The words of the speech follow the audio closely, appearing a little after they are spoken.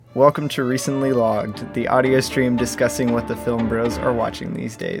Welcome to Recently Logged, the audio stream discussing what the film bros are watching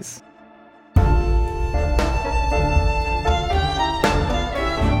these days.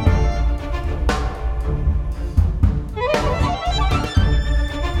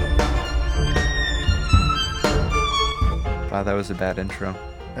 Wow, that was a bad intro.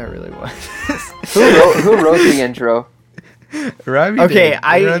 That really was. Who wrote the intro? Robbie Okay, did.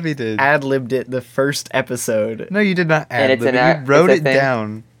 I Robbie did. ad-libbed it the first episode. No, you did not And it's ad-lib an it. act- You wrote it's a it thing?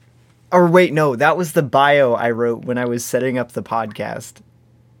 down. Or wait, no, that was the bio I wrote when I was setting up the podcast.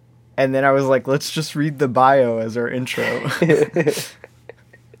 And then I was like, let's just read the bio as our intro.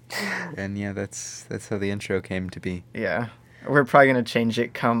 And yeah, that's how the intro came to be. Yeah. We're probably going to change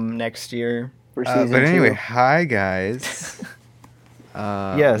it come next year. For season But anyway, 2. hi guys.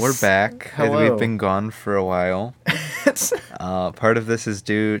 Yes. We're back. Hello. We've been gone for a while. Part of this is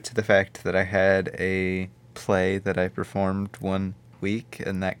due to the fact that I had a play that I performed one week,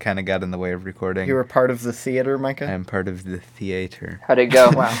 and that kind of got in the way of recording. You were part of the theater, Micah? I am part of the theater. How'd it go?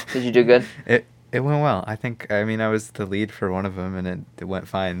 Wow. Did you do good? It went well. I mean, I was the lead for one of them, and it went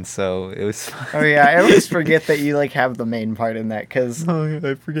fine, so it was fine. Oh yeah, I always forget that you have the main part in that, because... Oh,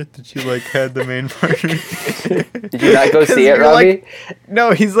 yeah, I forget that you had the main part. Did you not go see it, Robbie?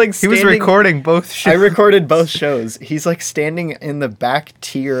 No, he's He standing... was recording both shows. I recorded both shows. He's standing in the back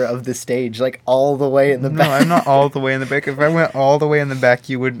tier of the stage, all the way in the No, back. I'm not all the way in the back. If I went all the way in the back,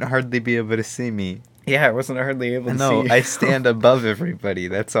 you wouldn't hardly be able to see me. Yeah, I wasn't hardly able to No, see you. I stand above everybody.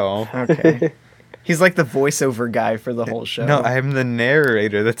 That's all. Okay. He's the voiceover guy for the whole show. No, I'm the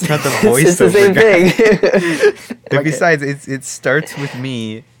narrator. That's not the It's the voiceover same guy. thing. And besides, it starts with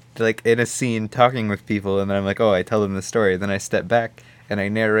me in a scene talking with people, and then I'm like, oh, I tell them the story. Then I step back and I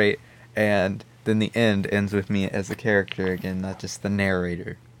narrate, and then the end ends with me as a character again, not just the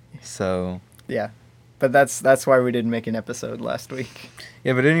narrator. So Yeah. But that's why we didn't make an episode last week.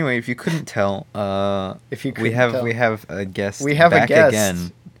 yeah, but anyway, if you couldn't tell, If you we couldn't have tell. we have a guest. We have a back guest.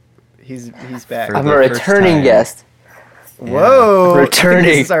 again. He's back. For I'm the a first returning time. guest. Whoa!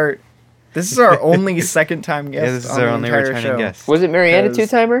 Returning. This is our only second time guest. Yeah, this is on our the only entire returning show. guest. Was it Marianne a 'Cause-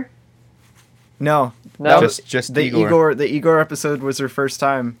 two-timer? No, No? that was Just the Igor. The Igor episode was her first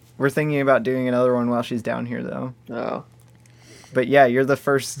time. We're thinking about doing another one while she's down here, though. Oh. But yeah, you're the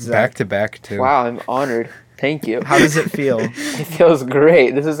first. Zach. Back to back too. Wow, I'm honored. Thank you. How does it feel? It feels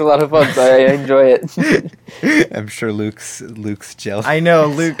great. This is a lot of fun, so I enjoy it. I'm sure Luke's jealous. I know,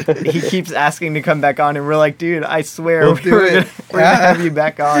 Luke. He keeps asking to come back on, and we're like, dude, I swear We'll we're do it. gonna have you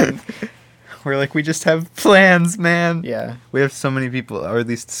back on. We're like, we just have plans, man. Yeah, We have so many people, or at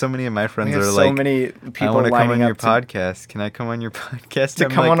least so many of my we friends have are so like, many I people want to come on lining your up podcast. Can I come on your podcast? to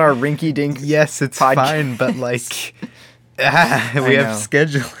I'm come like, on our rinky-dink. Yes, it's podcast. fine, but we I have know.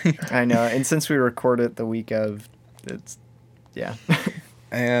 scheduling. I know, and since we record it the week of, it's yeah.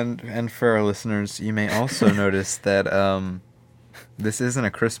 And for our listeners, you may also notice that this isn't a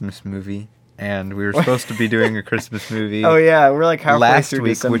Christmas movie, and we were supposed to be doing a Christmas movie. Oh yeah, we're halfway last through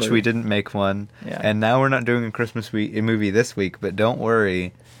week, December. which we didn't make one, Yeah. and now we're not doing a Christmas movie this week. But don't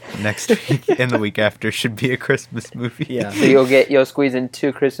worry, next week and the week after should be a Christmas movie. Yeah. So you'll squeeze in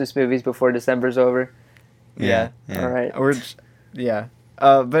 2 Christmas movies before December's over. yeah. All right. Yeah.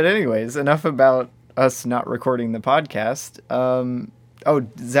 But anyways, enough about us not recording the podcast.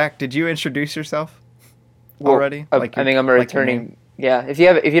 Zach, did you introduce yourself Well, already? I think I'm a your returning. name? Yeah. If you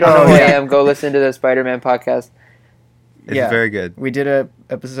don't Oh, know who I yeah. am, go listen to the Spider-Man podcast. It's Yeah. very good. We did a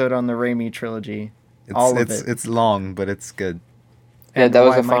episode on the Raimi trilogy. It's, all of it's it. It's long, but it's good. Yeah, And that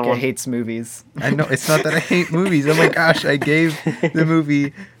was why a fun Micah one. hates movies. I know it's not that I hate movies. Oh my gosh, I gave the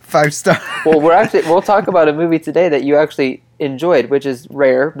movie 5 stars. Well, we'll talk about a movie today that you actually enjoyed, which is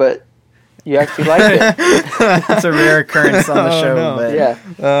rare, but you actually liked it. It's a rare occurrence on the Oh, show, no. but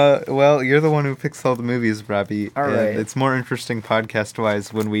Yeah. Well, you're the one who picks all the movies, Robbie. All and right. It's more interesting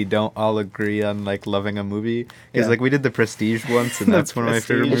podcast-wise when we don't all agree on loving a movie. Because Yeah. we did The Prestige once, and The that's one of my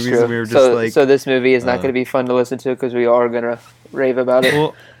favorite Prestige. movies. And we were just So this movie is not uh, going to be fun to listen to because we are going to rave about it.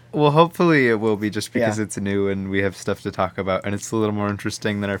 well, hopefully it will be just because Yeah. it's new and we have stuff to talk about, and it's a little more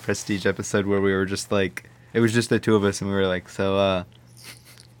interesting than our Prestige episode where we were just it was just the two of us, and we were like,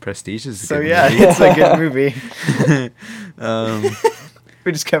 Prestige is a so good yeah, movie. it's a good movie.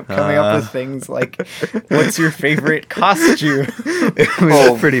 We just kept coming up with Uh. things like, "What's your favorite costume?" It was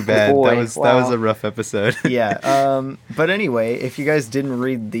Oh, pretty bad. boy, that was wow. a rough episode. Yeah. But anyway, if you guys didn't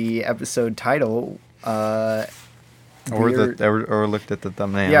read the episode title, or we're- or looked at the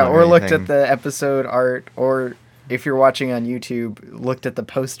thumbnail. yeah, or looked anything. at the episode art, or if you're watching on YouTube, looked at the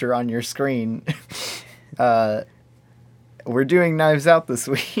poster on your screen. We're doing Knives Out this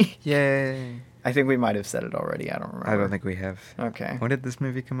week. Yay! I think we might have said it already. I don't remember. I don't think we have. Okay. When did this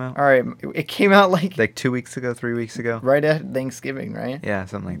movie come out? All right. It came out Like 2 weeks ago, 3 weeks ago? right at Thanksgiving, right? Yeah,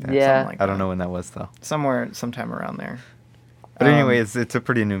 something like that. Yeah. Something like I don't that. know when that was, though. Sometime around there. But anyway, it's a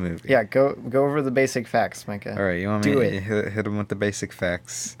pretty new movie. Yeah, go over the basic facts, Micah. All right, you want me Do to it. hit them with the basic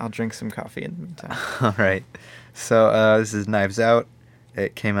facts? I'll drink some coffee in the meantime. All right. So this is Knives Out.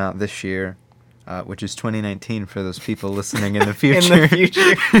 It came out this year, which is 2019 for those people listening in the future. In the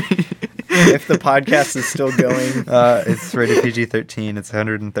future. If the podcast is still going. It's rated PG-13. It's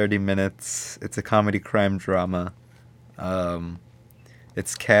 130 minutes. It's a comedy crime drama.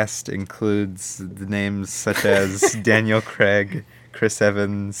 Its cast includes the names such as Daniel Craig, Chris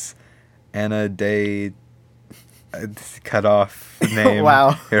Evans, Anna Day. Cut off name.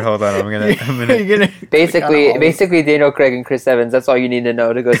 Wow. Here, hold on. I'm gonna. You're gonna click on all Basically, Daniel Craig and Chris Evans. That's all you need to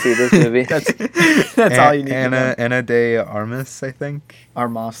know to go see this movie. That's all you need to know. Anna Day Armas, I think.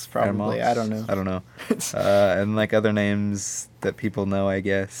 Armas, probably. Armas? I don't know. I don't know. And like other names that people know, I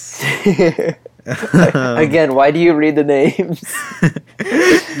guess. Again, why do you read the names?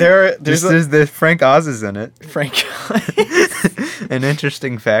 There's the Frank Oz is in it. Frank. An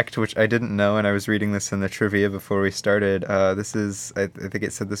interesting fact, which I didn't know, and I was reading this in the trivia before we started. This is, I think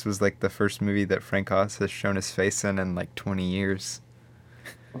it said this was like the first movie that Frank Oz has shown his face in like 20 years.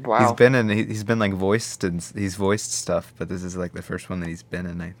 Wow. He's been like voiced, and he's voiced stuff, but this is like the first one that he's been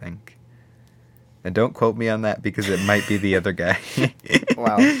in, I think. And don't quote me on that because it might be the other guy.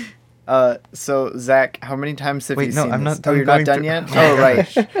 Wow. So Zach, how many times have you Wait, seen no, I'm this? not Oh, done you're not going done through- yet? Oh my Oh,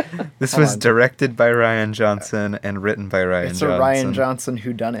 right. This Hold was on. directed by Ryan Johnson and written by Ryan It's Johnson. a Ryan Johnson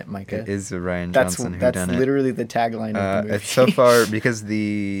whodunit, Micah. It is a Ryan That's Johnson that's whodunit. literally the tagline of the movie. It's so far, because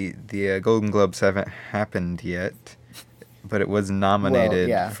the Golden Globes haven't happened yet, but it was nominated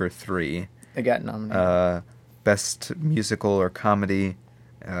yeah. for 3. It got nominated. Best musical or comedy.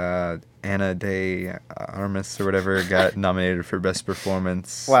 Anna Day Armas or whatever got nominated for Best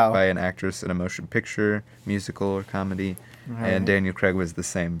Performance Wow. by an actress in a motion picture, musical or comedy. Alright. And Daniel Craig was the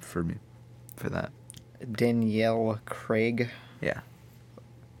same for me for that. Danielle Craig. Yeah.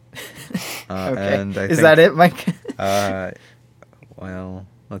 Okay. And I Is think, that it, Mike? Well,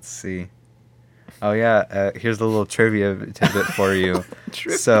 let's see. Oh yeah, here's a little trivia tidbit for you.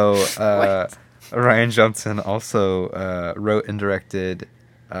 Trivia? So What? Ryan Johnson also wrote and directed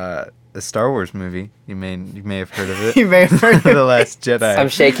a Star Wars movie. You may have heard of it. You may have heard of The it. Last Jedi. I'm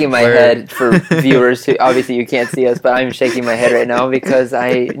shaking my where- head for viewers who obviously you can't see us, but I'm shaking my head right now because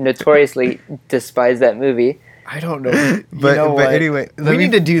I notoriously despise that movie. I don't know. You But- know but what? anyway, we let me-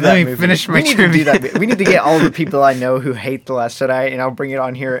 need to do let that me movie. finish my we need to do trivia. that. We need to get all the people I know who hate The Last Jedi, and I'll bring it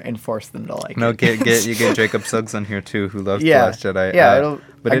on here and force them to like No, it. get Jacob Suggs on here too, who loves Yeah. The Last Jedi. Yeah,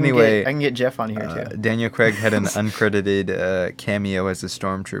 but I can anyway, I can get Jeff on here too. Daniel Craig had an uncredited cameo as a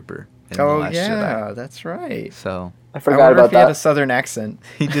stormtrooper in The Oh Last yeah, Jedi. that's right. So I I forgot wonder about if he had a that. southern accent.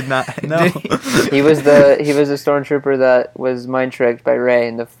 he did not. No, Did he? He was the stormtrooper that was mind tricked by Rey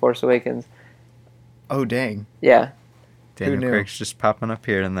in The Force Awakens. Oh dang. Yeah, Daniel knew? Craig's just popping up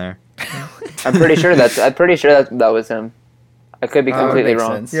here and there. I'm pretty sure that was him. I could be Oh, that completely makes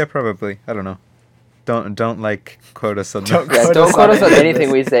wrong. sense. Yeah, probably. I don't know. Don't like quote us on Don't that. Yeah, Quote don't us quote on us on any of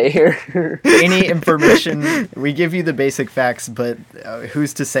anything we say here. Any information, we give you the basic facts, but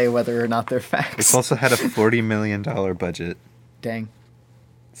who's to say whether or not they're It's facts? also had a $40 million budget. Dang.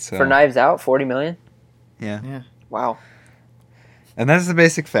 So For Knives Out, 40 million. yeah. Yeah. Wow. And that's the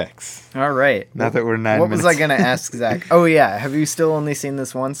basic facts. All right. Now that we're 9 What minutes. was I gonna ask Zach? Oh yeah, have you still only seen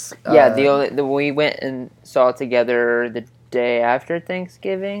this once? Yeah, we went and saw it together the day after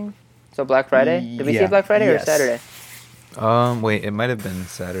Thanksgiving. So Black Friday. Did we see Yeah. it Black Friday or Yes. Saturday? Wait, it might have been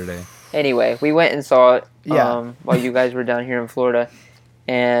Saturday. Anyway, we went and saw it Yeah. while you guys were down here in Florida,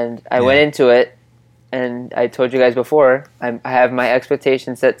 and I Yeah. went into it, and I told you guys before I have my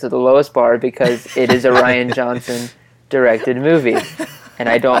expectations set to the lowest bar because it is a Ryan Johnson directed movie, and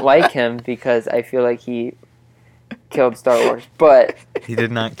I don't like him because I feel like he killed Star Wars. But He did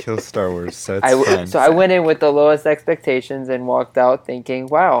not kill Star Wars, so it's fine. so I went in with the lowest expectations and walked out thinking,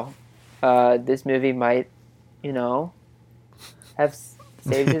 wow, this movie might, have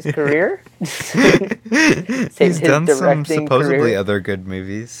saved his career. He's his done some directing supposedly career. other good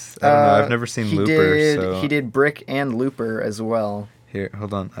movies. I don't know. I've never seen he Looper, did, so he did Brick and Looper as well. here,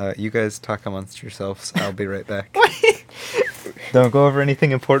 hold on. You guys talk amongst yourselves. I'll be right back. Don't go over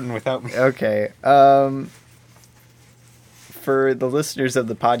anything important without me. Okay. For the listeners of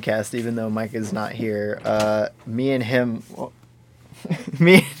the podcast, even though Mike is not here, me and him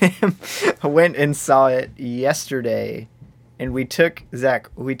went and saw it yesterday, and we took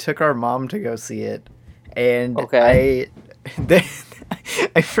our mom to go see it, and Okay.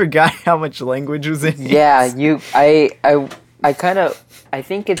 I forgot how much language was in it. Yeah, I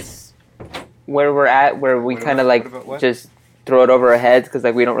think it's where we're at, where we What kind of about- like what about what? just throw it over our heads because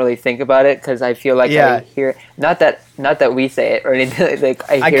like we don't really think about it because I feel like Yeah. I hear not that we say it or anything like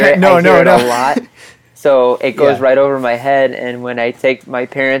I hear can't- it no, I hear no, it no. a lot. So it goes Yeah. right over my head, and when I take my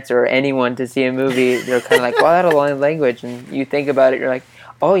parents or anyone to see a movie, they're kind of like, "Wow, that a lot of language." And you think about it, you're like,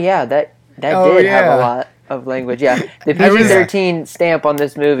 "Oh yeah, that Oh, did have yeah. a lot of language." Yeah, the I was- PG-13 stamp on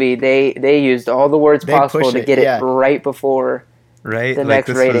this movie, they used all the words They possible push to it, get yeah. it right before. Right? The Like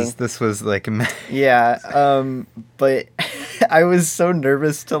next rating. this was like Yeah, but I was so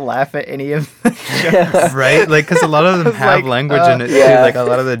nervous to laugh at any of the jokes. right? Like cuz a lot of I them was have like, language in it Yeah. too, like a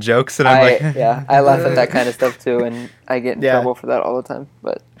lot of the jokes and I'm like I laugh at that kind of stuff too, and I get in Yeah. trouble for that all the time.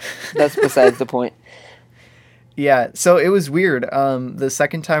 But that's besides the point. Yeah, so it was weird. The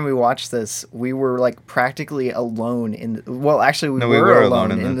second time we watched this, we were like practically alone in. Well, actually, we, No, were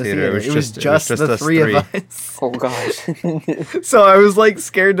alone in the theater. It was just the us three of us. Oh gosh. So I was like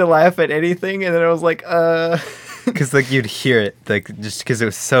scared to laugh at anything, and then I was like, Because like you'd hear it, like just because it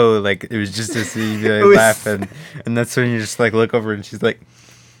was so like it was just as you It was- laugh and that's when you just like look over and she's like,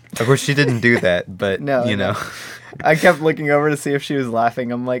 of course she didn't do that, but No, you no. know, I kept looking over to see if she was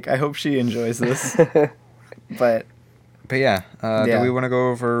laughing. I'm like, I hope she enjoys this. But but yeah, Yeah. do we want to go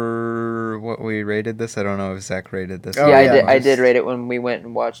over what we rated this? I don't know if Zach rated this. Oh, yeah, yeah. I did rate it when we went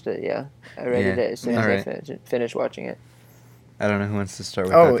and watched it. Yeah, I rated Yeah. it as soon as Alright. I finished watching it. I don't know who wants to start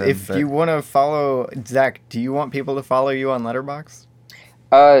with oh, that. Then, if but you want to follow Zach, do you want people to follow you on Letterboxd?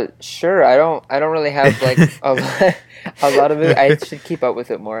 Sure. I don't really have like a lot of it. I should keep up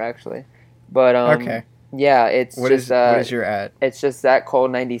with it more actually. But Okay. yeah, it's What just is your at? it's just Zach Cole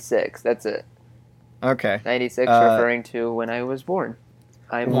 96. That's it. Okay. 96 Uh, referring to when I was born.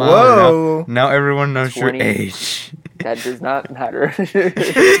 I'm Wow. Whoa. now everyone knows 20. your age. That does not matter.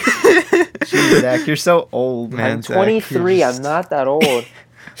 Jeez, Zach, you're so old. Man. I'm Zach, 23. you're I'm just- not that old.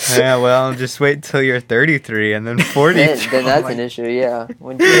 Yeah, well, just wait till you're 33 and then 40. Then that's an issue. Yeah.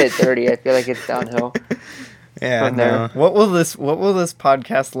 When you hit 30, I feel like it's downhill. Yeah, from there. no. What will this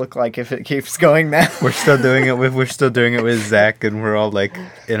podcast look like if it keeps going now? We're still doing it with Zach, and we're all like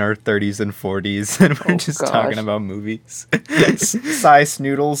in our 30s and 40s, and we're Oh, just gosh. talking about movies. Cy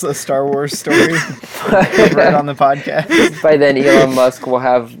Snoodles, a Star Wars story. Cover it on the podcast. By then, Elon Musk will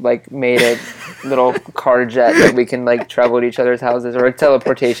have like made a little car jet that we can like travel to each other's houses, or a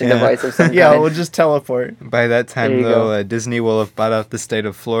teleportation Yeah. device of some Yeah, kind. we'll just teleport. By that There time, you though, go. Disney will have bought out the state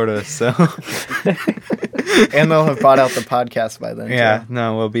of Florida, so And they'll have bought out the podcast by then. yeah, too.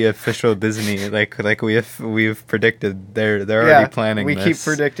 no, we'll be official Disney, like we've predicted. They're Yeah, already planning. we this. keep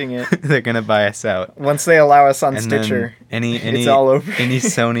predicting it. They're gonna buy us out. Once they allow us on And Stitcher, then any it's all over. any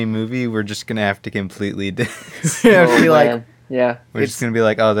Sony movie, we're just gonna have to completely. Yeah, Oh, be like, man. Yeah. We're just gonna be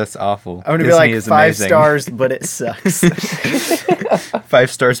like, oh, that's awful. I'm gonna be Disney like is 5 amazing. stars, but it sucks.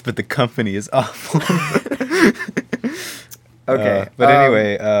 5 stars, but the company is awful. Okay, but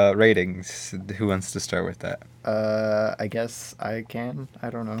anyway, ratings. Who wants to start with that? I guess I can. I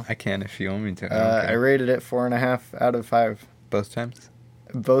don't know. I can if you want me to. I don't I care. rated it 4.5 out of 5 Both times.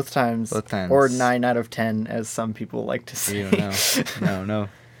 both times. Both times. Or 9 out of 10, as some people like to say. You don't know. No,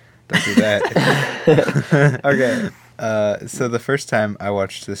 don't do that. Okay. So the first time I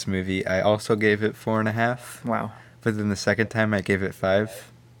watched this movie, I also gave it 4.5. Wow. But then the second time, I gave it 5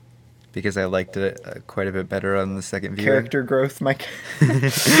 because I liked it quite a bit better on the second viewing. Character growth, Mike.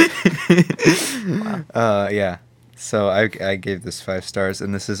 Yeah. So I gave this 5 stars,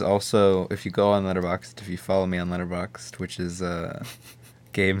 and this is also, if you go on Letterboxd, if you follow me on Letterboxd, which is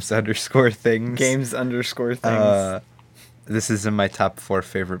games_things. Games_things. This is in my top 4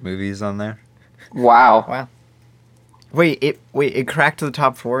 favorite movies on there. Wow. Wow. Wait, it cracked the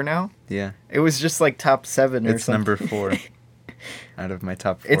top 4 now? Yeah. It was just like top 7 or It's something. number 4 out of my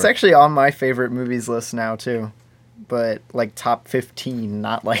top 4. It's actually on my favorite movies list now too. But like top 15,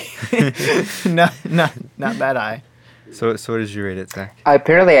 not like not that high. So what did you rate it, Zach?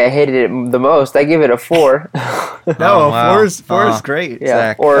 Apparently, I hated it the most. I give it a 4. No, Oh, wow. 4 is Oh. great. Yeah,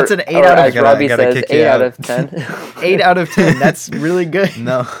 Zach. or That's an 8 or out of- as I Robbie gotta says, kick you 8 out out. of 10. 8 out of 10. That's really good.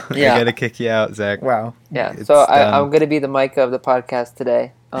 No, Yeah. I gotta kick you out, Zach. Wow. Yeah, It's so done. I'm gonna be the Micah of the podcast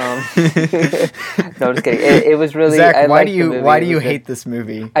today. No, I'm just kidding. It was really. Zach, I why liked do the you movie. why It do you was good. hate this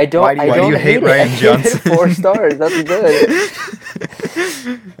movie? I don't. Why I do don't you hate it. Ryan I gave it Johnson? 4 stars. That's good.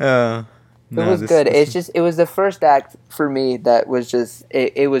 No, It was this- good. this It's is- just it was the first act for me that was just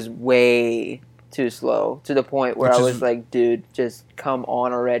it was way too slow to the point where Which I is- was like, dude, just come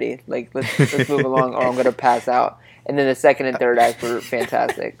on already. Like let's move along or I'm gonna pass out. And then the second and third act were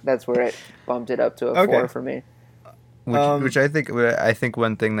fantastic. That's where it bumped it up to a Okay. 4 for me. Which I think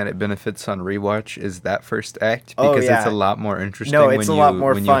one thing that it benefits on rewatch is that first act Oh, because it's yeah. a lot more interesting. No, it's when a lot you,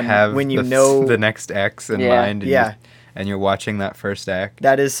 more when fun you have when you the, know- the next acts in Yeah. mind. And Yeah. and you're watching that first act.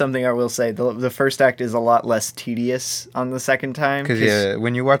 That is something I will say. The first act is a lot less tedious on the second time. Because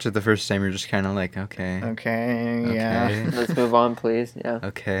when you watch it the first time, you're just kind of like, okay, Okay, yeah. Okay. Let's move on, please. Yeah.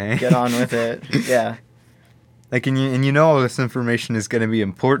 okay, Get on with it. Yeah. Like, and you know all this information is going to be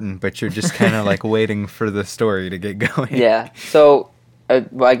important, but you're just kind of like waiting for the story to get going. Yeah. So,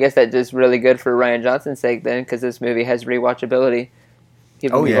 well, I guess that's just really good for Ryan Johnson's sake then, because this movie has rewatchability.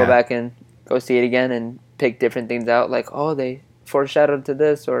 People Oh, can yeah. go back and go see it again and pick different things out, like, oh, they foreshadowed to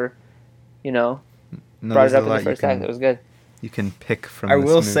this, or, No, brought there's it a up in lot the first act. It was good. you can pick from. I this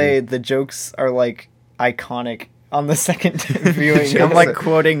will movie. say the jokes are like iconic on the second viewing. I'm Jokes like are-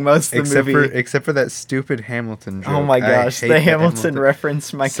 quoting most of the movie. except for that stupid Hamilton joke. Oh my I gosh, hate the that Hamilton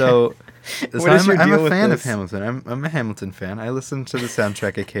reference. My So, What is your I'm deal a with fan this? of Hamilton. I'm a Hamilton fan. I listen to the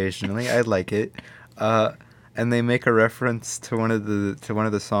soundtrack occasionally. I like it. And they make a reference to one of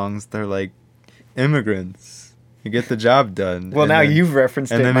the songs. They're like, immigrants, you get the job done. well, And now then- you've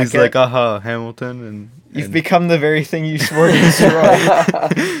referenced And it. then he's Micah. like, aha, Hamilton, and You've and, become the very thing you swore to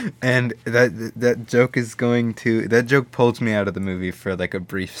destroy. and that joke is going to that joke pulls me out of the movie for like a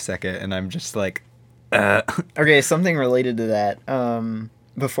brief second, and I'm just like, Okay, something related to that.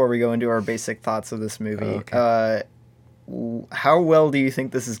 Before we go into our basic thoughts of this movie, Okay. How well do you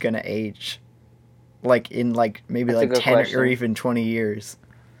think this is gonna age? Like in maybe That's a like good 10 or question. even 20 years.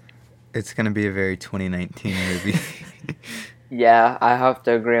 it's gonna be a very 2019 movie. Yeah, I have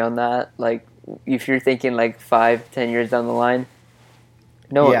to agree on that. Like, if you're thinking like 5-10 years down the line,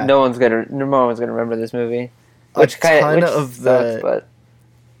 Yeah. no one's gonna remember this movie. A Which ton which of sucks, the but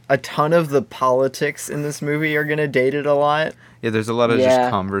a ton of the politics in this movie are gonna date it a lot, Yeah, there's a lot of Yeah. just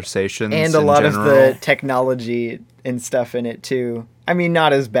conversations and a in lot general. of the technology and stuff in it too. I mean,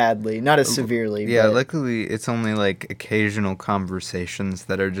 not as badly, not as severely. Yeah, but luckily it's only like occasional conversations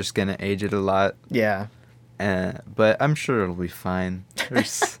that are just gonna age it a lot. yeah. But I'm sure it'll be fine.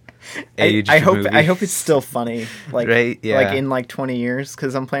 There's I aged hope movies. it's still funny. Like Right, yeah. like in 20 years,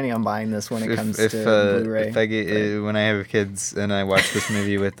 because I'm planning on buying this when it comes to Blu-ray. If I get when I have kids and I watch this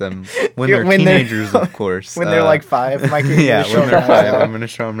movie with them when Yeah, they're when they're- teenagers, of course. when they're like 5, Mike, you're yeah, gonna show when they're them 5, Knives Out. I'm gonna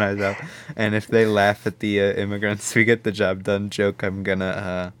show them Knives Out. And if they laugh at the immigrants, we get the job done joke. I'm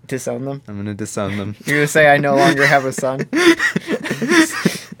gonna Disown them. disown them. You're gonna say I no longer have a son.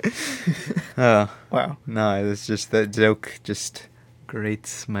 Oh Wow. no, it's just that joke just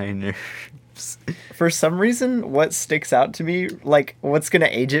grates my nerves. For some reason, what sticks out to me, like what's gonna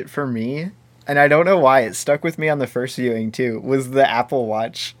age it for me, and I don't know why it stuck with me on the first viewing too, was the Apple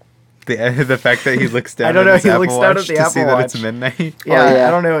Watch. The fact that he looks down. I don't at know, his he Apple looks down Watch at the to see Apple that it's Watch. midnight. Yeah, yeah.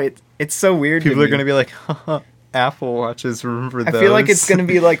 I don't know. It's so weird. People to are me. gonna be like, haha, Apple Watches. Remember I those? feel like it's gonna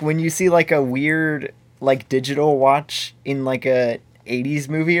be like when you see like a weird like digital watch in like a 80s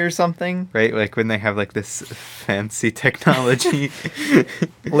movie or something. right, like when they have like this fancy technology.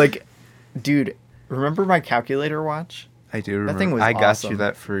 Like, dude, remember my calculator watch? I do remember. thing was I got awesome. you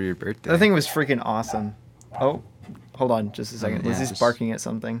that for your birthday. That thing was freaking awesome. Oh, hold on just a second. yeah, Lizzie's just- barking at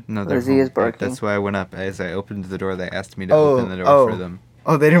something. No, they're Lizzie is home. barking. That's why I went up. As I opened the door, they asked me to Oh, open the door oh. for them.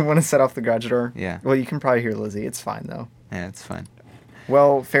 Oh, they didn't want to set off the garage door? Yeah. Well, you can probably hear Lizzie. It's fine, though. Yeah, it's fine.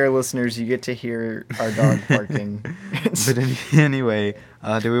 Well, fair listeners, you get to hear our dog barking. But anyway,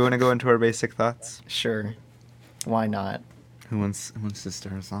 do we want to go into our basic thoughts? Sure. Why not? Who wants to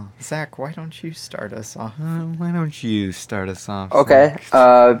start us off? Zach, why don't you start us off? Why don't you start us off? okay.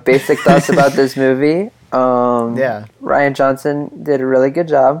 Zach? Basic thoughts about this movie. Yeah. Ryan Johnson did a really good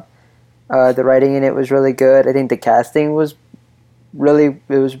job. The writing in it was really good. I think the casting was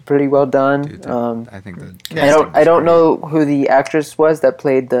pretty well done. Dude, I think that. Yeah, I don't know who the actress was that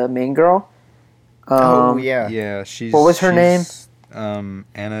played the main girl. Oh, yeah. Yeah, she's. What was her name?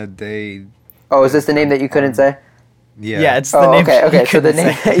 Anna Day. Oh, is this the name that you couldn't say? Yeah. Yeah, it's the Oh, name. okay, you okay. So the couldn't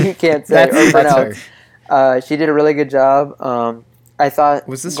name say. that you can't say That's, or that's pronounce. her. She did a really good job. I thought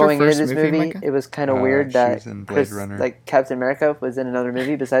Was this her going into first this movie, movie, Micah? it was kind of weird she that was in Blade Runner. like Captain America was in another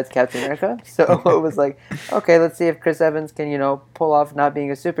movie besides Captain America. So it was like, okay, let's see if Chris Evans can pull off not being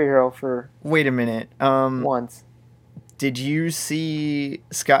a superhero for Wait a minute. once. Did you see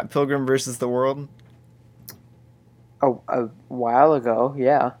Scott Pilgrim versus the World? A while ago,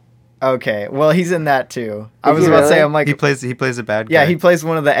 yeah. Okay, well, he's in that too. I Did was he about to say, really? I'm like, He plays a bad guy. yeah, he plays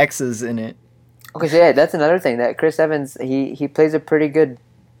one of the X's in it. Okay, so yeah, that's another thing that Chris Evans he plays a pretty good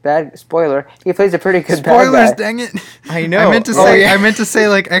bad spoiler. He plays a pretty good Spoilers, bad guy. dang it! I know. I meant to Oh, say. yeah. I meant to say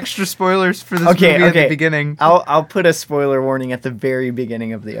like extra spoilers for this Okay, movie at okay. the beginning. I'll put a spoiler warning at the very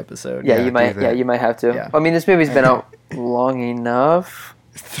beginning of the episode. Yeah, Yeah, you do might. that. Yeah, you might have to. Yeah. I mean, this movie's been out long enough.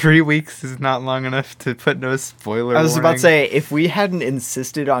 3 weeks is not long enough to put no spoiler. I was about warning. to say, if we hadn't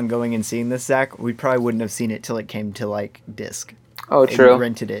insisted on going and seeing this, Zach, we probably wouldn't have seen it till it came to like disc. Oh, And true. we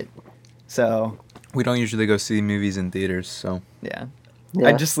rented it. So we don't usually go see movies in theaters, so yeah. Yeah.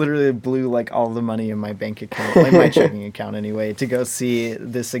 I just literally blew like all the money in my bank account, like my checking account anyway, to go see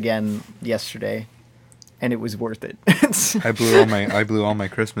this again yesterday, and it was worth it. I blew all my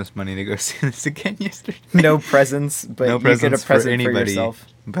Christmas money to go see this again yesterday. No presents, but No you get a presents present for for anybody, yourself.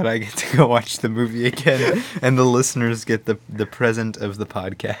 but I get to go watch the movie again, and the listeners get the present of the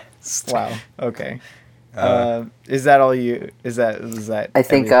podcast. Wow. Okay. Uh, Is that all you? Is that? I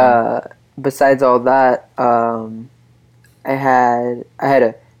think everything? besides all that, I had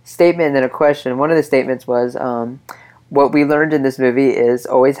a statement and then a question. One of the statements was, what we learned in this movie is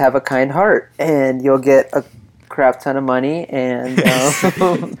always have a kind heart, and you'll get a crap ton of money. And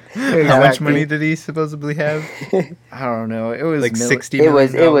How much Exactly. money did he supposedly have? I don't know. It was Like $60 it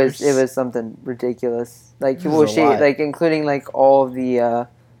was million? something ridiculous. Like, It was well, a she lot. like including like all of the,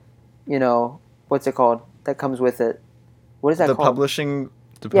 what's it called that comes with it? What is that the called? publishing.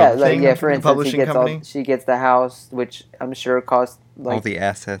 The Yeah, publishing- like yeah. For the instance, he publishing gets company? she gets the house, which I'm sure cost all like the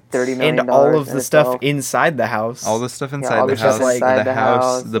assets, $30 million. And all of in the stuff itself. inside the house. all the stuff all inside the the stuff house, inside the the house,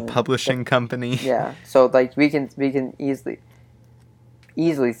 house, the and publishing company. Yeah, so like we can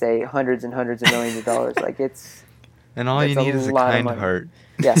easily say hundreds and hundreds of millions of dollars. Like it's And all you That's a need is a lot of kind money. heart.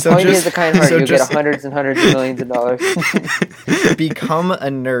 yeah. So all you need just- is a kind heart. so You just- get hundreds and hundreds of millions of dollars. Become a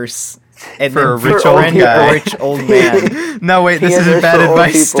nurse and For a then rich old befriend guy. a rich old man. No, wait, this He isn't is bad for old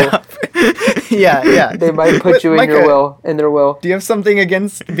advice. people. Stop. Yeah. They might put you in Micah, your will, in their will. Do you have something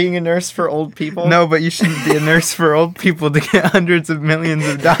against being a nurse for old people? No, but you shouldn't be a nurse for old people to get hundreds of millions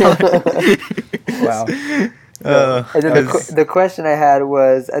of dollars. Wow. And then the question I had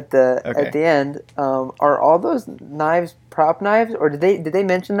was at the Okay. end, are all those knives prop knives, or did they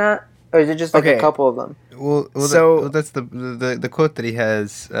mention that, or is it just like Okay. a couple of them? So- that's the quote that he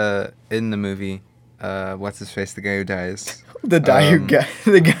has in the movie. What's his face? The guy who dies. the guy who dies.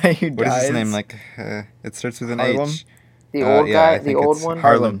 What is his name? Like, it starts with an Harlem? H. The old yeah, guy, I the think old it's one.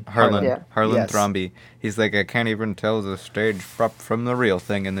 Harlan. Harlan. Yeah. Harlan Yes. Thromby. He's like, I can't even tell the stage prop from the real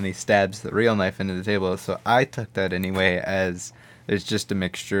thing, and then he stabs the real knife into the table. So I took that anyway as it's just a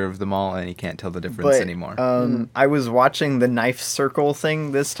mixture of them all, and you can't tell the difference But anymore. I was watching the knife circle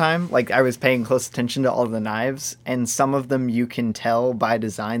thing this time. Like I was paying close attention to all the knives, and some of them you can tell by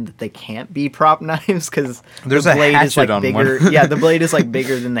design that they can't be prop knives because There's the a blade is hatchet like on bigger. one. Yeah, the blade is like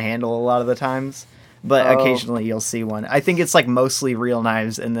bigger than the handle a lot of the times. But Oh. occasionally you'll see one. I think it's like mostly real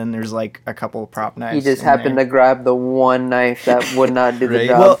knives, and then there's like a couple of prop knives. He just in happened there. to grab the one knife that would not do the Right.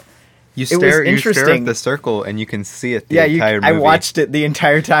 job. Well, you was stare interesting. at the circle, and you can see it the yeah, entire I movie. watched it the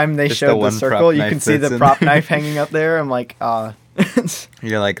entire time they Just the showed the one prop circle. You can knife see that's the in prop there. knife hanging up there. I'm like,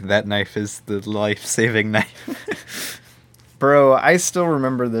 You're like, that knife is the life-saving knife. bro, I still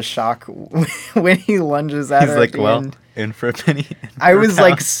remember the shock when he lunges at He's her like, at the well, end. in for a penny. in I for a was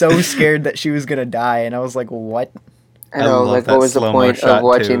like pound." so scared that she was gonna die, and I was like, what? I know, love like that what was the slow-mo point shot, of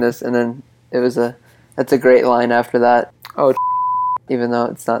watching too. this? And then it was that's a great line after that. Oh, even though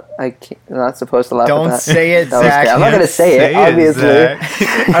it's not, I'm not supposed to laugh Don't at that. say it, That was Zach. great. I'm not gonna say it, obviously. Zach.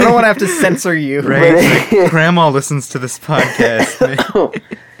 I don't want to have to censor you. Right? It's like, Grandma listens to this podcast. man.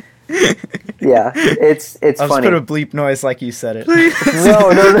 Yeah, it's I'll just funny. put a bleep noise like you said it. No.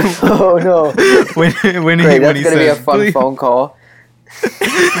 when Great, he that's gonna be a says, fun "Please." phone call.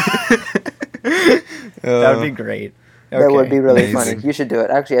 That would be great. That would Okay. be really Amazing. funny. You should do it.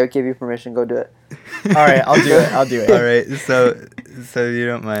 Actually, I would give you permission. Go do it. All right, I'll do it. I'll do it. All right, so you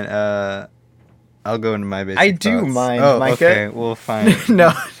don't mind? I'll go into my basic I do thoughts. mind, Oh, Micah. okay. Well, fine. No,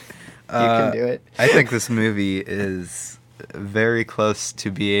 you Uh, can do it. I think this movie is very close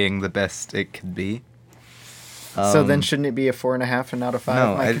to being the best it could be. So then, shouldn't it be a 4.5 and not a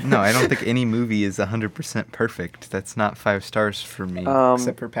 5? no, Micah? I don't think any movie is 100% perfect. That's not 5 stars for me.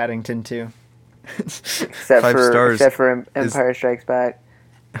 Except for Paddington 2. Except 5 for stars Empire Strikes Back.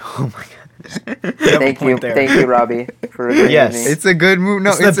 Oh my god. Thank you, there. thank you, Robbie, for agreeing Yes. with me. It's a good movie. No,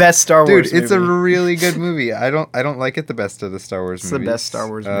 It's the best Star Wars Dude, it's a movie. really good movie. I don't like it the best of the Star Wars It's the movies. best Star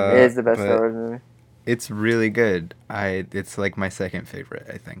Wars It movie. is the best but Star Wars movie. It's really good. It's like my second favorite,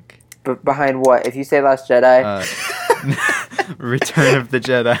 I think. But behind what? If you say Last Jedi, Return of the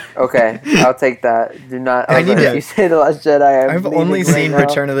Jedi. Okay, I'll take that. Do not. I need to- You say The Last Jedi. I've only seen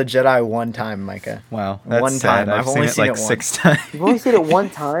Return of the Jedi one time, Micah. Wow, that's One sad. time. I've I've only seen seen it it like once. 6 times. You've only seen it one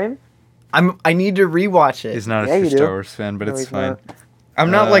time. I need to rewatch it. He's not Yeah, a you true do. Star Wars fan, but No, it's he's fine. not.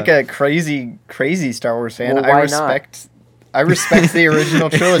 I'm not Uh, like a crazy Star Wars fan. Well, I why respect the original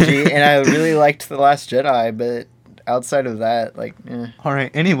trilogy, and I really liked The Last Jedi, but outside of that, like, All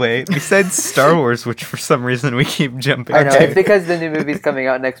right. Anyway, besides Star Wars, which for some reason we keep jumping. I know Okay. it's because the new movie's coming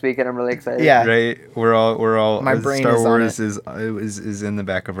out next week, and I'm really excited. Yeah. Right, we're all My brain Star is on Wars it. is in the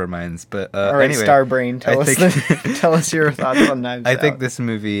back of our minds, but all right, anyway, Star Brain, tell I us think- tell us your thoughts on Knives I Out. think this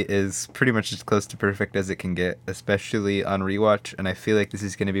movie is pretty much as close to perfect as it can get, especially on rewatch. And I feel like this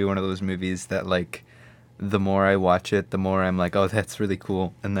is going to be one of those movies that, like, the more I watch it, the more I'm like, oh, that's really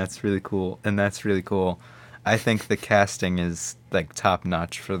cool, and that's really cool, and that's really cool. I think the casting is, like, top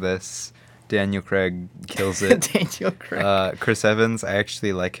notch for this. Daniel Craig kills it. Daniel Craig. Chris Evans, I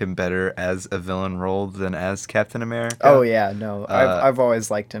actually like him better as a villain role than as Captain America. Oh yeah, no, uh, I've always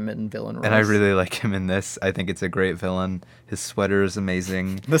liked him in villain roles. And I really like him in this. I think it's a great villain. His sweater is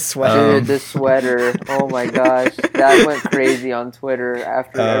amazing. the sweater. Dude, the sweater. Oh my gosh, that went crazy on Twitter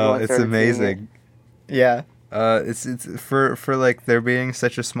after everyone It's started seeing amazing. Yeah, It's for like there being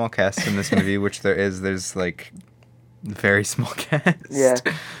such a small cast in this movie, which there's like very small cast. Yeah.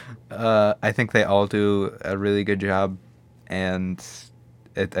 I think they all do a really good job, and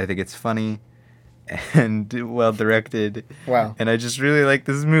I think it's funny and well directed. wow. And I just really like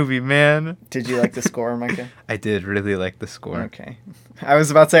this movie, man. Did you like the score, Micah? I did really like the score. Okay. I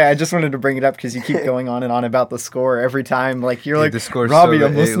was about to say, I just wanted to bring it up because you keep going on and on about the score every time. Like, you're Dude, like, the score's Robbie, so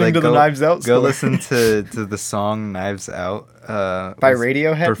I'm good. listening Like, to the go- Knives Out score. Go listen to the song Knives Out. By was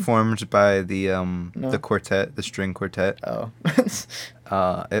Radiohead? performed by the quartet, the string quartet. Oh.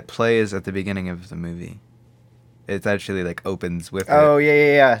 It plays at the beginning of the movie. It actually like opens with Oh, it.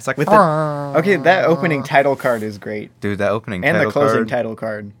 yeah. It's like With okay, that opening title card is great. dude, that opening And title the closing card, title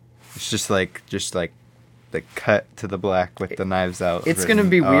card. it's just like the cut to the black with the Knives Out. It's written. going to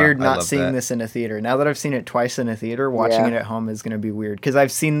be Oh, weird I not love seeing that. this in a theater. Now that I've seen it twice in a theater, watching Yeah. it at home is going to be weird. Because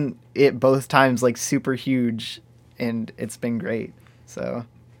I've seen it both times, like, super huge, and it's been great. So,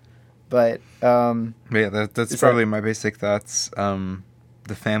 but, But yeah, that's Is probably my basic thoughts.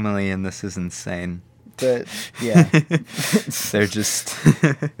 The family in this is insane. yeah. They're just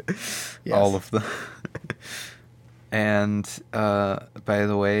Yes. all of them. And by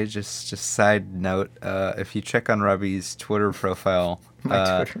the way, just side note, if you check on Robbie's Twitter profile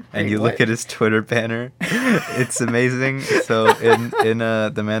My Twitter- and wait, you look what? at his Twitter banner, it's amazing. So in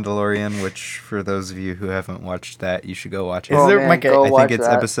The Mandalorian, which for those of you who haven't watched that, you should go watch it. Is there, man, Micah, go I watch think it's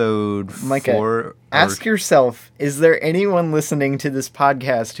that. episode Micah, 4. ask yourself, is there anyone listening to this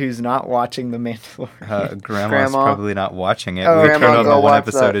podcast who's not watching The Mandalorian? Grandma's Grandma. probably not watching it. Oh, We Grandma, turned on go the one watch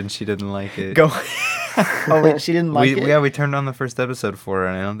episode that. and she didn't like it. Go. Oh, wait, she didn't like it? Yeah, we turned on the first episode for her,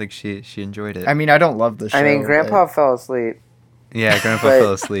 and I don't think she enjoyed it. I mean, I don't love the show. I mean, Grandpa but fell asleep. Yeah, Grandpa But-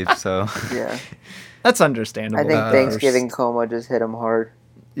 fell asleep, so Yeah, That's understandable. I think Uh, Thanksgiving coma just hit him hard.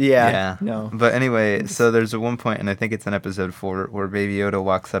 Yeah. No. But anyway, so there's a one point, and I think it's in episode 4, where Baby Yoda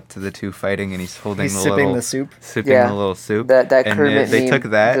walks up to the two fighting, and he's holding He's the sipping little the soup. sipping Yeah. the little soup. That and Kermit they meme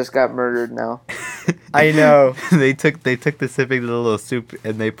took that. just got murdered now. I know. they took the sipping the little soup,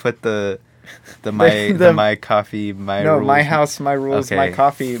 and they put the my The- my coffee my No, rules, my house, my rules, my Okay.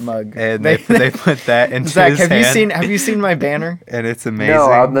 coffee mug. and they put that into Zach, his have you hand, have you seen my banner? and it's amazing. No,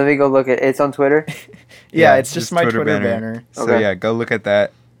 let me go look at it. It's on Twitter. Yeah, it's just my Twitter banner. So Okay. yeah, go look at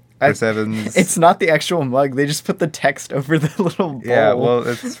that. I- Chris Evans. It's not the actual mug. They just put the text over the little bowl. yeah, well,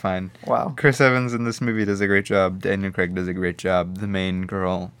 it's fine. Wow. Chris Evans in this movie does a great job. Daniel Craig does a great job. The main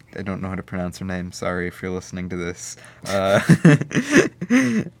girl, I don't know how to pronounce her name. Sorry if you're listening to this.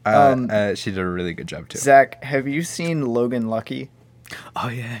 She did a really good job too. Zach, have you seen Logan Lucky? Oh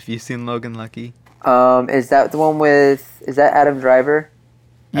yeah, have you seen Logan Lucky? Is that the one with? Is that Adam Driver?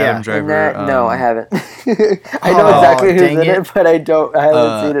 Yeah. Adam Driver. In that? No, I haven't. I Oh, know exactly who's dang in it. it, but I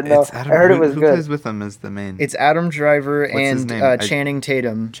haven't seen it. No, it's I Adam- heard it who- was who good. plays with him as the main? It's Adam Driver What's his and name? Channing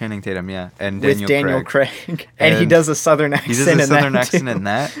Tatum Channing Tatum, yeah, and with Daniel Craig. Craig. And he And does a southern accent He does a southern in that accent too. in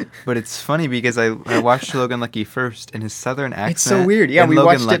that, but it's funny because I watched Logan Lucky first, and his southern accent. It's so weird. Yeah, in we Logan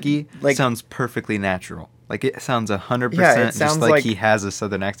watched it, Lucky like- sounds perfectly natural. Like it sounds 100% Yeah, it just sounds like, like- he has a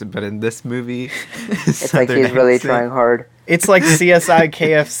southern accent. But in this movie, It's like he's really trying hard. It's like CSI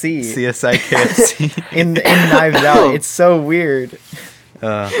KFC CSI KFC. in Knives Out. It's so weird.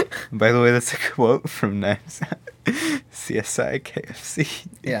 By the way, that's a quote from Knives Out. CSI KFC.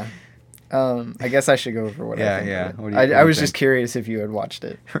 Yeah. I guess I should go over what Yeah, I think. yeah. of it. What do you I was think? just curious if you had watched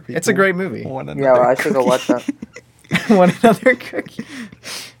it. It's a great movie. Want Yeah, well, I should go watch that. Want another cookie?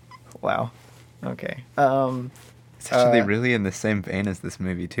 Wow. Okay. It's actually really in the same vein as this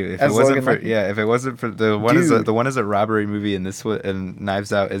movie too. If it As wasn't Logan for Lucky? if it wasn't for the one is Dude. the one is a robbery movie and and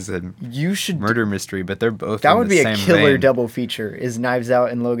Knives Out is a You should. murder mystery, but they're both That in would the be a same killer vein. double feature. Is Knives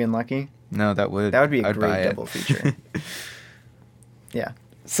Out and Logan Lucky? No, that would Be a I'd buy great it. double feature. Yeah.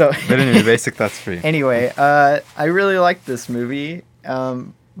 So. But anyway, basic thoughts for you. Anyway, I really like this movie.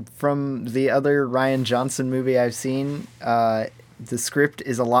 From the other Ryan Johnson movie I've seen, the script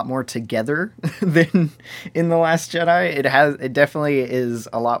is a lot more together than in The Last Jedi. It definitely is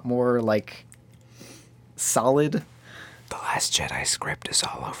a lot more like solid. The Last Jedi script is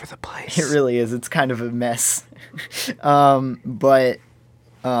all over the place. It really is. It's kind of a mess. But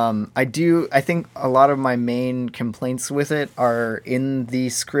I think a lot of my main complaints with it are in the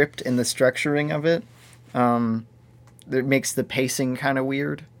script and the structuring of it. It makes the pacing kind of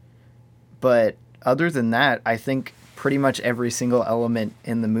weird. But other than that, I think pretty much every single element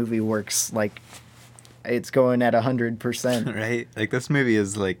in the movie works like it's going at 100%. Right? Like this movie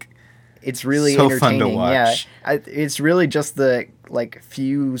is like It's really so fun to entertaining. watch. Yeah, it's really just the like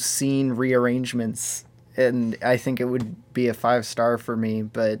few scene rearrangements, and I think it would be a 5-star for me.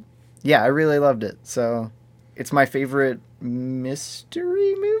 But yeah, I really loved it. So it's my favorite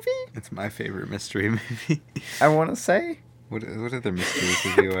mystery movie. it's my favorite mystery movie. I want to say. What other mysteries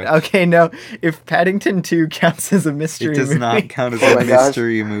have you watched? Okay, no. If Paddington 2 counts as a mystery It does movie, not count as Oh a my gosh.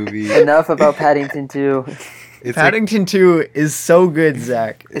 mystery movie. Enough about Paddington 2. It's Paddington 2 is so good,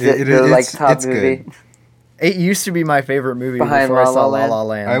 Zach. Is it the like top it's movie? good. It used to be my favorite movie Behind before I La saw La La Land? La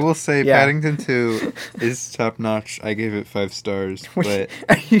Land. I will say Yeah. Paddington 2 is top notch. I gave it 5 stars, but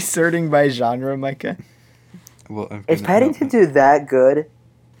Are you sorting by genre, Micah? well, I'm Is gonna- Paddington 2 that good?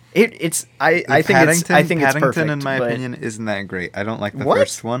 I think it's Paddington, perfect. in my but- opinion, isn't that great. I don't like the What?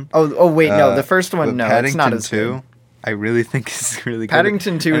 first one. Oh wait, no, Uh, the first one, but no, Paddington it's not as 2, good. I really think is really good.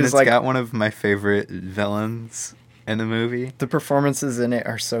 Paddington 2 and is it's like- got one of my favorite villains in the movie. The performances in it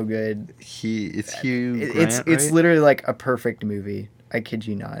are so good. It's Hugh It's Grant, right? literally like a perfect movie. I kid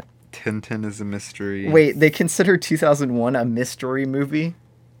you not. Tintin is a mystery. Wait, they consider 2001 a mystery movie?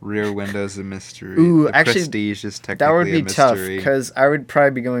 Rear Window's a mystery. Ooh, The actually, Prestige is technically That would a be tough mystery. because I would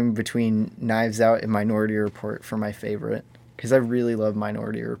probably be going between Knives Out and Minority Report for my favorite because I really love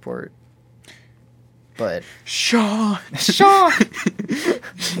Minority Report. But Sean! Sean!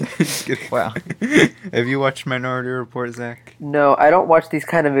 Just kidding. Wow. Have you watched Minority Report, Zach? No, I don't watch these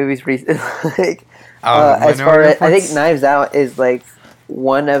kind of movies recently. like, Oh, as far Minority as I think Report's- Knives Out is like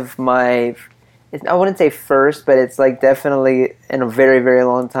one of my. I wouldn't say first, but it's like definitely in a very very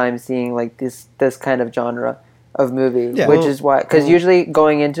long time seeing like this kind of genre of movie, Yeah. which Well- is why because usually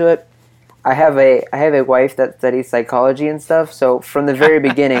going into it, I have a wife that studies psychology and stuff, so from the very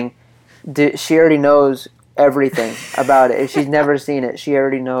beginning, she already knows everything about it. If she's never seen it, she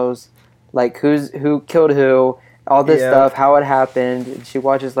already knows like who killed who. All this Yeah. stuff, how it happened. She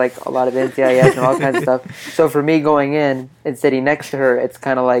watches like a lot of NCIS and all kinds of stuff. So for me going in and sitting next to her, it's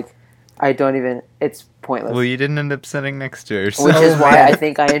kind of like it's pointless. Well, you didn't end up sitting next to her. So. Which is Oh, why man. I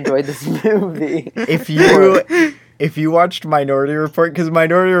think I enjoyed this movie. if you watched Minority Report, because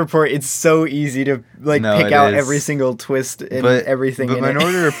Minority Report, it's so easy to like No, pick it out is. every single twist and everything But in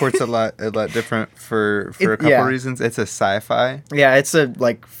Minority it. Report's a lot different for a couple yeah. reasons. It's a sci-fi. Yeah, it's a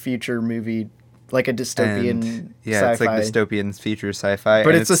like future movie, like a dystopian And, yeah, sci-fi. it's like dystopian future sci-fi.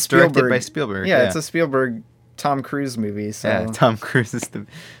 But and it's a directed Spielberg. by Spielberg. Yeah, it's a Spielberg, Tom Cruise movie. So Yeah, Tom Cruise is the.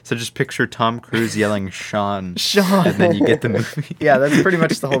 So just picture Tom Cruise yelling Sean, Sean. and then you get the movie. Yeah, that's pretty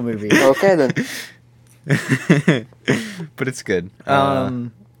much the whole movie. Okay then. But it's good.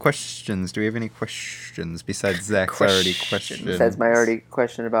 Questions? Do we have any questions besides Zach's already question? Besides my already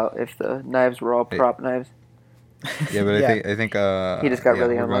question about if the knives were all prop knives. Yeah, but Yeah. I think He just got yeah,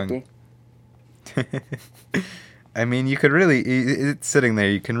 really we're unlucky. going- I mean, you could really it's sitting there.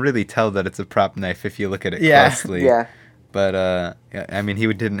 You can really tell that it's a prop knife if you look at it Yeah. closely. Yeah. But yeah, I mean, he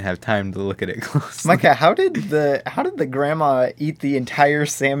didn't have time to look at it closely. Micah, how did the grandma eat the entire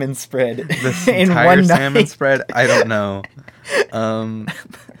salmon spread The in entire one salmon night? spread. I don't know.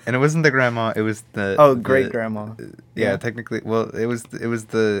 And it wasn't the grandma. It was the Great grandma. Yeah, technically. Well, it was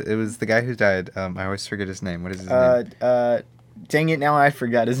the guy who died. I always forget his name. What is his name? Dang it! Now I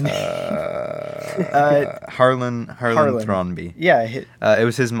forgot his name. Harlan Harlan. Thrombey. Yeah, It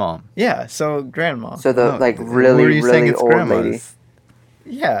was his mom. yeah. So grandma. So the No, like who really are you saying really it's old grandma's? lady.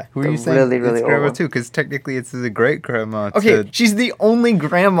 yeah. Who are The you saying? really, really it's old grandma one. too, because technically it's the great grandma. Okay, she's the only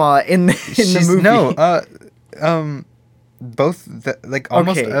grandma in the movie. No, both like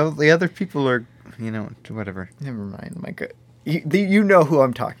almost Okay. all the other people are whatever. Never mind, Micah. You know who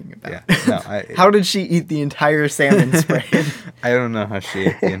I'm talking about. Yeah. No, How did she eat the entire salmon spread? I don't know how she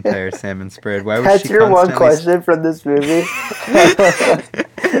ate the entire salmon spread. Why was That's she your one constantly question from this movie.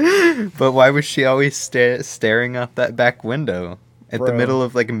 But why was she always staring out that back window at the Bro. middle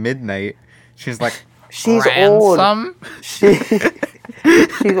of like midnight? She's like, She's ransom? old.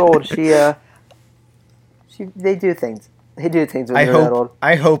 She's old. They do things. They do things when they're that old.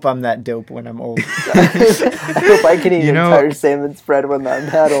 I hope I'm that dope when I'm old. I hope I can eat an You know- entire salmon spread when I'm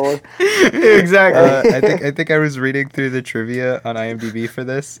that old. Exactly. I think I was reading through the trivia on IMDb for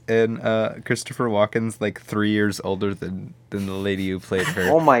this, and Christopher Walken's like 3 years older than the lady who played her.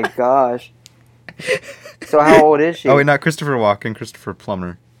 Oh my gosh. So how old is she? Oh wait, not Christopher Walken, Christopher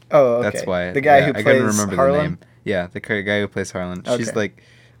Plummer. Oh, okay. That's why. The guy yeah, who I plays couldn't remember Harlan? the name. Yeah, the guy who plays Harlan. She's Okay. like,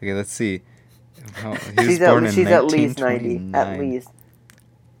 okay, let's see. He was she's born at, in she's at least 90. 1929. At least.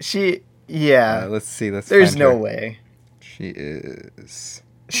 She, yeah. Let's see. There's find no her. way. She is.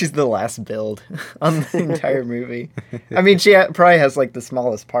 She's the last build on the entire movie. I mean, she probably has like the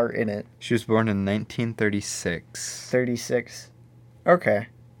smallest part in it. She was born in 1936. 36. Okay.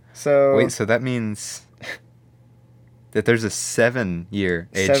 So Wait, so that means that there's a 7-year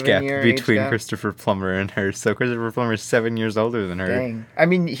age 7-year gap age between gap? Christopher Plummer and her. So Christopher Plummer is 7 years older than her. dang. I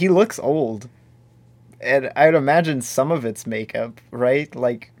mean, he looks old. And I would imagine some of it's makeup, right?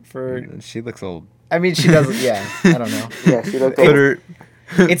 Like for She looks old. I mean, she doesn't yeah, I don't know. Yeah, she looked Put old. her.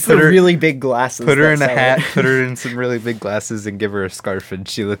 It's the really big glasses. Put her that in a sell hat. it. Put her in some really big glasses and give her a scarf, and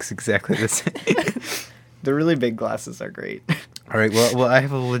she looks exactly the same. The really big glasses are great. All right. Well, I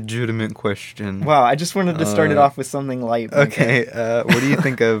have a legitimate question. Wow, I just wanted to start it Uh, off with something light. Okay. What do you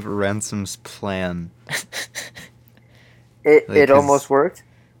think of Ransom's plan? It Like it his- almost worked.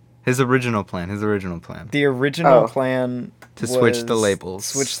 His original plan. The original Oh. plan To switch the was labels.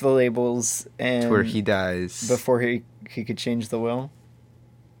 Switch the labels and To where he dies. before he could change the will.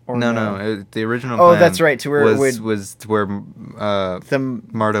 Or No. The original. Oh, plan that's right. To where it would was to where the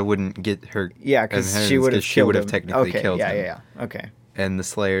Marta wouldn't get her. yeah, because inheritance she would have 'cause she would have him. technically Okay, killed him. Yeah. Okay. And the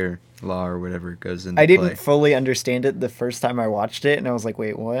Slayer law or whatever goes into I didn't play. fully understand it the first time I watched it, and I was like,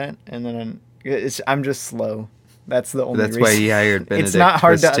 "Wait, what?" And then I'm just slow. That's the only. That's why reason. he hired Benedict It's not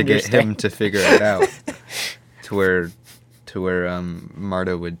hard was to get him understand. to figure it out. to where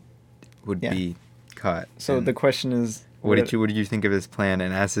Marta would Yeah. be caught. So And the question is, what did you think of his plan?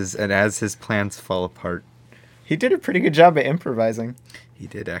 And as his plans fall apart, He did a pretty good job at improvising. he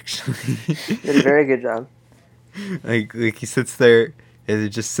did actually. Did a very good job. like he sits there. And it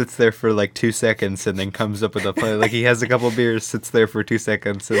just sits there for like 2 seconds and then comes up with a plan. Like he has a couple beers, sits there for 2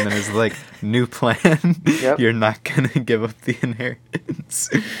 seconds, and then is like, new plan. Yep. You're not gonna give up the inheritance.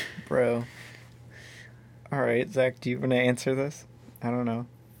 Bro. All right, Zach, do you want to answer this? I don't know.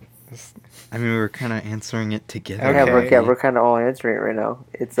 I mean, we were kind of answering it together. Okay. We're kind of all answering it right now.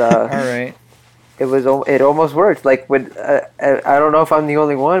 It's All right. it almost worked. Like when I don't know if I'm the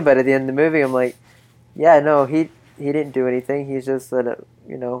only one, but at the end of the movie, I'm like, yeah, no, he didn't do anything. He's just an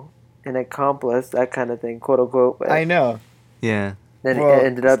accomplice, that kind of thing, quote unquote. But I know. Yeah. then Well, it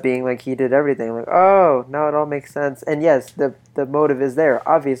ended up being like he did everything. I'm like, oh, now it all makes sense. And yes, the motive is there.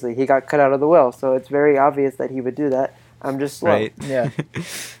 Obviously, he got cut out of the will, so it's very obvious that he would do that. I'm just slow. Right. Yeah.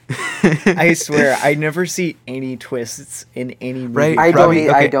 I swear, I never see any twists in any movie. Right. I don't. Robbie,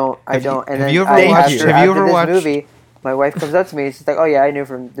 I okay. don't. I Have you- don't. And have then you ever I- watched- after, have you after ever this watched- movie, my wife comes up to me and she's like, "Oh yeah, I knew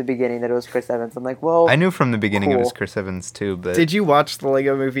from the beginning that it was Chris Evans." I'm like, "Well, I knew from the beginning it was Cool. Chris Evans too, but Did you watch the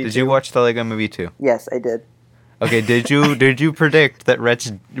Lego movie? did too? you watch the Lego Movie too? yes, I did." Okay, did you predict that Rex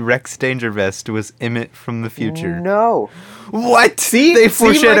Dangervest was Emmett from the future? No. What? See? They See,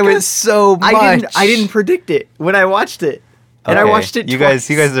 foreshadow Micah? it so much. I didn't predict it when I watched it, and I Okay, watched it. You twice.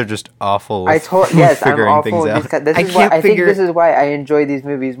 guys are just awful. I with- told with yes, I'm figuring awful. things out. This I is why can't I think figure- this is why I enjoy these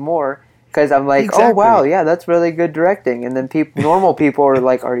movies more because I'm like, Exactly. oh wow, yeah, that's really good directing. And then normal people are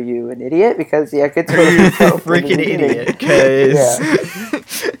like, are you an idiot? Because yeah, it's Are you a freaking idiot?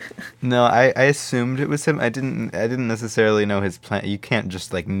 Because No, I assumed it was him. I didn't necessarily know his plan. You can't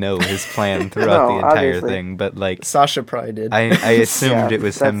just like know his plan throughout No, the entire obviously. thing, but like Sasha probably did. I assumed Yeah, it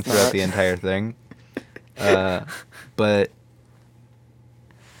was him that's throughout not- the entire thing. But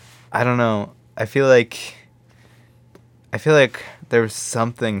I don't know. I feel like there was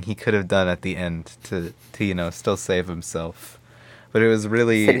something he could have done at the end to still save himself. But it was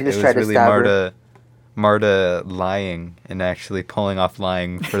really Said he just tried to stab her. Marta lying and actually pulling off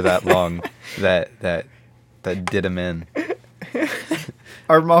lying for that long that did him in.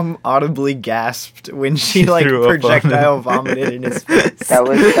 Our mom audibly gasped when she like threw up on projectile him. vomited in his face. That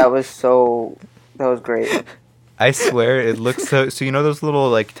was great. I swear it looks so. So you know those little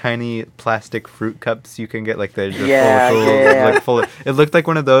like tiny plastic fruit cups you can get like they're Yeah, full of, yeah. like full of. It looked like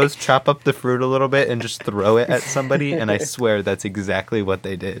one of those. Chop up the fruit a little bit and just throw it at somebody, and I swear that's exactly what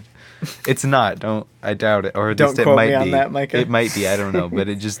they did. It's not. Don't. I doubt it. Or at Don't least it quote might me on be. that, Micah. It might be. I don't know. But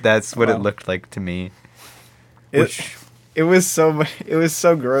that's what it Wow. looked like to me. It was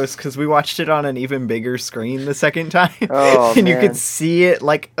so gross because we watched it on an even bigger screen the second time, Oh, and you man. could see it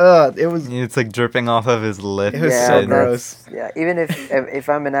like it was. It's like dripping off of his lip. It was Yeah, so that's- gross. Yeah, even if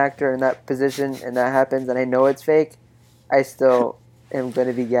I'm an actor in that position and that happens and I know it's fake, I still am going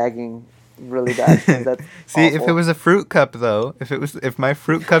to be gagging really bad. 'Cause that's See, if awful. it was a fruit cup though, if my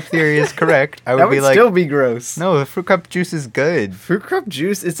fruit cup theory is correct, I That would be would like, still be gross. no, the fruit cup juice is good. Fruit cup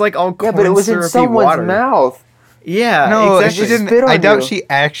juice. It's like all Yeah, corn but it was in syrupy someone's water. mouth. Yeah, No, exactly. she didn't. Spit I on doubt you. she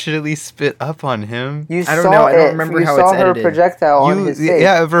actually spit up on him. You I don't saw know, I don't it. remember you how saw it's her edited. projectile on his face.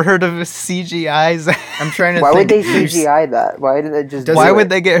 Yeah, ever heard of a CGI's? I'm trying to Why would think. they CGI that? Why didn't they just? Does do Why it- would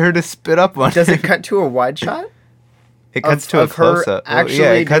they get her to spit up on Does him? it cut to a wide shot? It cuts to a of her close up. actually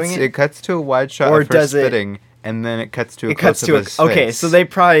yeah, it cuts. doing it? It cuts to a wide shot Or of her does it- spitting, and then it cuts to a It cuts close to up of his okay. face. So they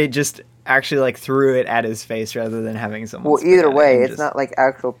probably just actually like threw it at his face rather than having someone. Well, spit either at it way, and it's just- not like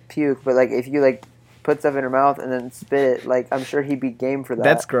actual puke, but like if you like put stuff in her mouth and then spit it, like I'm sure he'd be game for that.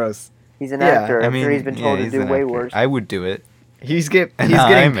 That's gross. He's an yeah, actor. I I'm mean, sure he's been told yeah, to he's do an way actor. worse. I would do it. He's getting I'm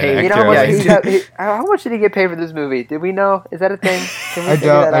an paid. actor. You know how much Yeah, he he's got, how much did he get paid for this movie? Did we know? Is that a thing? Can we I figure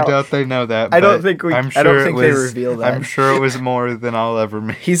that out? doubt they know that. I don't but think we- I'm I sure don't it think they was- reveal that. I'm sure it was more than I'll ever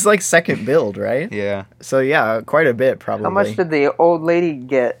make. He's like second build, right? Yeah. So yeah, quite a bit probably. How much did the old lady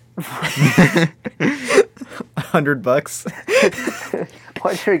get? $100?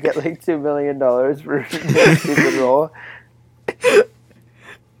 Why did her get like $2 million for this stupid role?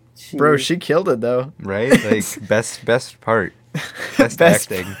 Bro, Jeez. she killed it though. Right? Like best part. Best,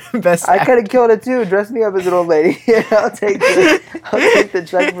 Best- acting. Best. I could have killed it too. Dress me up as an old lady. Yeah, I'll take the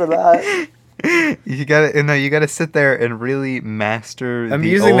check for that. You gotta sit there and really master I'm the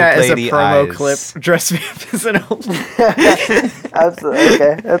using old that as a lady promo eyes. clip. Dress me up as an old. Absolutely.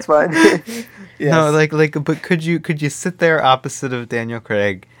 Okay, that's fine. Yes. No, but could you sit there opposite of Daniel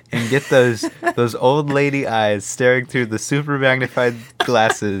Craig and get those old lady eyes staring through the super magnified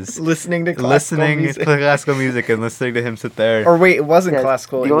glasses, listening to classical music. to classical music and listening to him sit there. Or wait, it wasn't Yeah,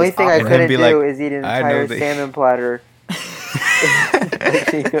 classical. The it only was thing I opera. couldn't be do like, is eat an I know entire that- salmon platter.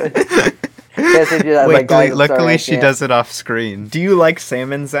 She could. Yes, I do that. Wait, like, guys, I'm luckily sorry, I she can't. does it off screen. Do you like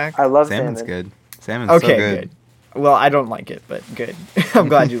salmon, Zach? I love Salmon's salmon. good. Salmon's Okay, so good. Well, I don't like it, but good. I'm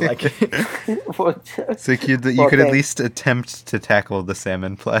glad you like it. Well, just- So you Well, could at thanks. least attempt to tackle the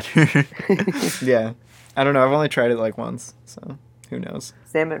salmon platter. Yeah. I don't know. I've only tried it like once, so who knows?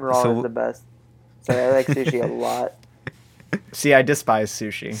 Salmon raw So- is the best. So I like sushi a lot. See, I despise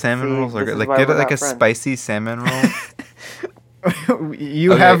sushi. Salmon See, rolls are this good. is Like why get we're like not a friends. spicy salmon roll.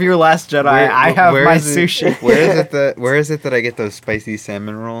 You Okay. have your Last Jedi. I have where my is it- sushi. Where is it that I get those spicy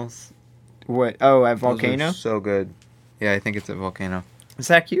salmon rolls? What? Oh, at Those are Volcano? so good. Yeah, I think it's at Volcano.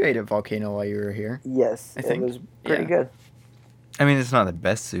 Zach, you ate at Volcano while you were here. Yes, I think- it was pretty yeah. good. I mean, it's not the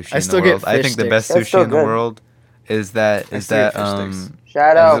best sushi I in still the get world. I fish think the sticks. best That's sushi still in the good. world is that I is still that get fish sticks.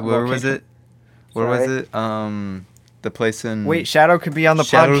 Shout is out. it- where was Volcano. it? Where was Sorry. it? The place in Wait, Shadow could be on the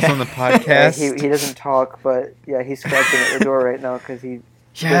Shadows podcast. on the Yeah, podcast. he doesn't talk, but yeah, he's scratching at the door right now because he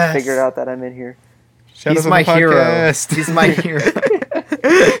just Yes. figured out that I'm in here. Shadows He's on my the hero. podcast. He's my hero.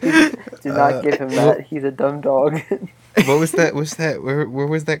 Do not give him that. He's a dumb dog. What was that? Where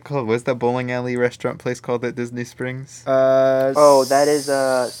was that called? What was that bowling alley restaurant place called at Disney Springs? Oh, that is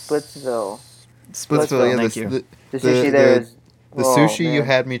Splitsville. Splitsville. Yeah, thank the, you. the, The sushi there is the oh, sushi you man.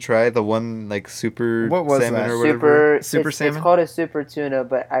 had me try, the one like super What was salmon that? or whatever. Super it's salmon? called a super tuna,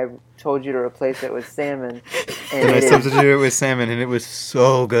 but I told you to replace it with salmon. And And I it is. substituted it with salmon, and it was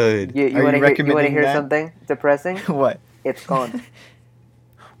so good. You Are you want to hear recommending that? something depressing? What? It's gone.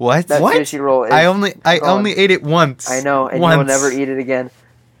 What? That What? sushi roll is I only gone. ate it once. I know, and once. you will never eat it again.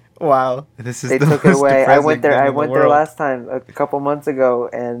 Wow. This is They the took it most away. I went depressing there. thing I in the went there world. last time a couple months ago,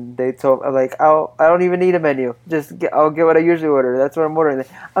 and they told I'm like, I don't even need a menu. I'll get what I usually order. That's what I'm ordering.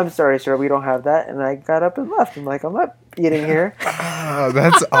 I'm sorry, sir, we don't have that. And I got up and left. I'm like, I'm not eating here. Ah,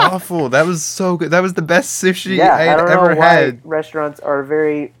 that's awful. That was so good. That was the best sushi Yeah, I I had don't ever know why had. restaurants are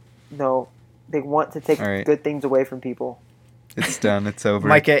very they want to take All right. good things away from people. It's done. It's over.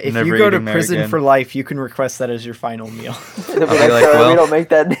 Micah, if Never you go to eating there prison again. for life, you can request that as your final meal. They'll be I'll be like, sorry, well- we don't make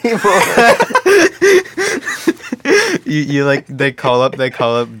that you like they call up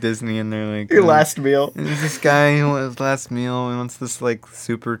Disney and they're like Your last meal. There's this guy who wants his last meal. He wants this like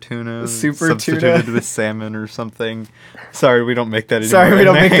super tuna, Super substituted tuna. with salmon or something. Sorry, we don't make that anymore. Sorry, we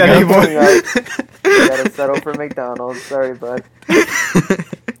don't make that Hang up. anymore. You gotta settle for McDonald's. Sorry, bud.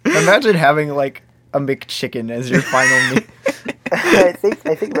 Imagine having like a McChicken as your final meal. I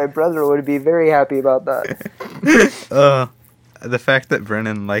think my brother would be very happy about that. The fact that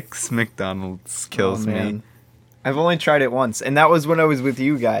Brennan likes McDonald's kills me. I've only tried it once, and that was when I was with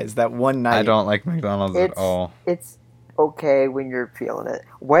you guys that one night. I don't like McDonald's at all. It's okay when you're feeling it.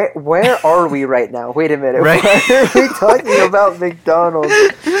 Where are we right now? Wait a minute. Right. Why are we talking about McDonald's?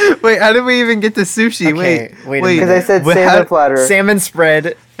 Wait, how did we even get to sushi? Okay, wait a minute. Because I said Wait, salmon platter. Salmon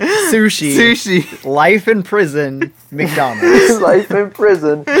spread, sushi, Sushi. life in prison, McDonald's. Life in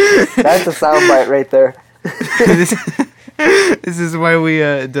prison. That's a soundbite right there. This is why we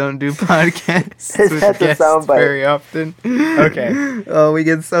don't do podcasts with That's a guests soundbite. very often. Okay. Oh, we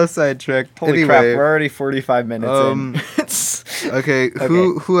get so sidetracked. Holy Anyway, crap, we're already 45 minutes in. Okay,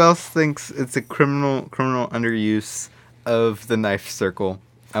 who else thinks it's a criminal underuse of the knife circle?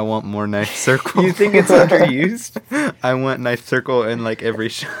 I want more knife circle. You think it's underused? I want knife circle in like every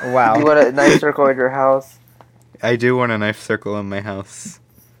show. Wow. You want a knife circle in your house? I do want a knife circle in my house.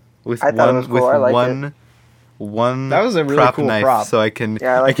 With I thought it was cool. I liked one That was a really prop cool knife, prop. so I can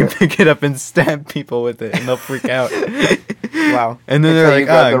Yeah, I like can it. pick it up and stab people with it, and they'll freak out. Wow. And then Until they're you like,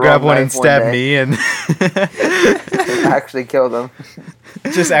 grab the grab wrong one and knife one stab day." me, and Actually kill them.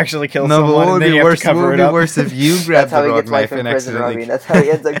 Just actually kill no, but someone what and would then be you have worse? to cover What would it be up. worse if you grab That's how the he wrong gets life knife in and prison, accidentally? Robbie. That's how he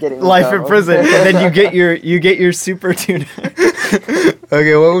ends up getting Life in McDonald's. prison, and then you get your super tuna.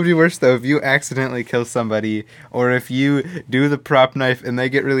 Okay, what would be worse though if you accidentally kill somebody, or if you do the prop knife and they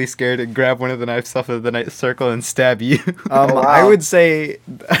get really scared and grab one of the knives off of the knife circle and stab you? Oh, wow. I would say,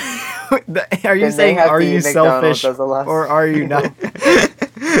 are you Then they saying have are to you eat McDonald's selfish as a last- or are you not?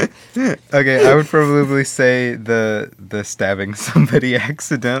 Okay, I would probably say the stabbing somebody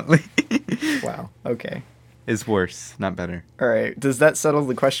accidentally Wow. Okay. is worse, not better. All right. Does that settle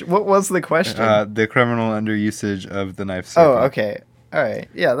the question? What was the question? The criminal underusage of the knife circle. Oh, okay. All right.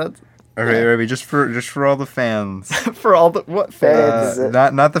 Yeah, that's Okay, Robbie, just for all the fans. for all the what fans? Is it?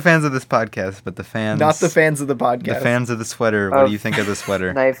 Not the fans of this podcast, but the fans. Not the fans of the The podcast. fans of the sweater. What Of do you think of the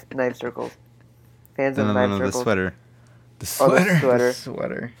sweater? Knife circles. Fans of knife The circles. sweater. The Oh, the sweater. sweater.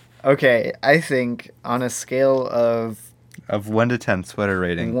 Sweater. Okay, I think on a scale of Of 1 to 10 sweater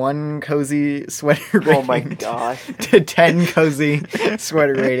rating. 1 cozy sweater rating Oh my gosh. to 10 cozy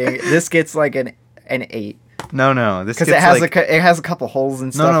sweater rating, this gets like an 8 No, this because gets it has like, it has a couple holes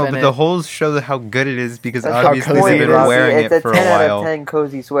and stuff no, in but it. the holes show how good it is because That's how obviously cozy they've it been is. wearing it's it for a 10 a out of while. 10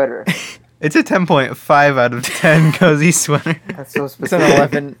 cozy sweater. It's a 10.5 out of 10 cozy sweater. That's so It's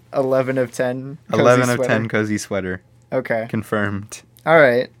specific. an 11 of 10. Cozy 11 of sweater. 10 cozy sweater. Okay. Confirmed. All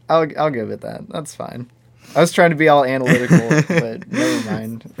right. I'll give it that. That's fine. I was trying to be all analytical, but never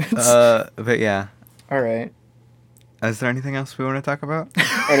mind. But yeah. All right. Is there anything else we want to talk about?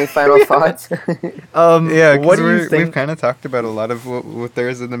 Any final thoughts? Yeah, what do you we've think? kind of talked about a lot of what there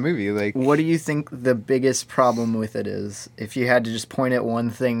is in the movie. Like, What do you think the biggest problem with it is? If you had to just point at one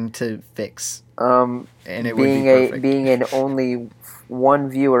thing to fix, and it would be perfect. being an only one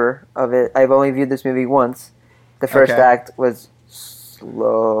viewer of it, I've only viewed this movie once. The first Okay. act was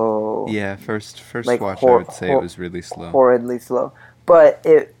slow. yeah, first Like watch, I would say it was really slow. Horridly slow. But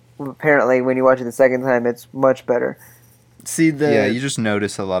it apparently when you watch it the second time, it's much better. See the Yeah, you just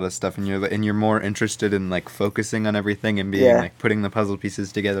notice a lot of stuff, and you're more interested in like focusing on everything and being Yeah. like putting the puzzle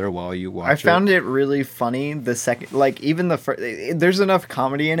pieces together while you watch. I found it really funny the second, like even the first. There's enough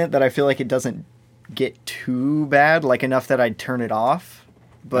comedy in it that I feel like it doesn't get too bad, like enough that I'd turn it off.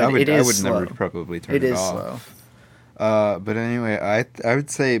 But I would, it is I would slow. never probably turn It it is off. slow. But anyway, I would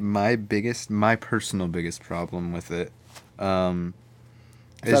say my personal biggest problem with it,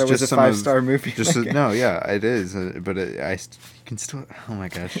 I thought it was a some of- 5-star movie. Just Okay. no, yeah, it is. But you can still. Oh my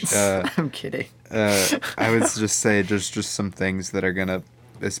gosh. I'm kidding. I would just say just some things that are gonna,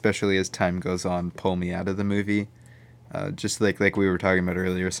 especially as time goes on, pull me out of the movie. Just like we were talking about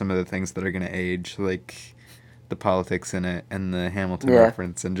earlier, some of the things that are gonna age, like the politics in it and the Hamilton Yeah.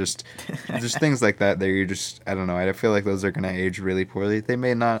 reference, and just things like that. That you just, I don't know. I feel like those are gonna age really poorly. They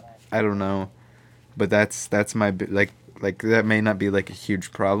may not. I don't know, but that's my like that may not be like a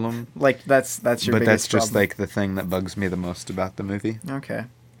huge problem. Like that's your. But biggest that's just problem. like the thing that bugs me the most about the movie. Okay.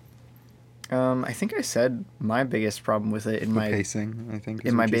 I think I said my biggest problem with it in The my pacing, I think.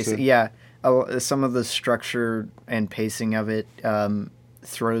 Is in my what you basic said. yeah. Some of the structure and pacing of it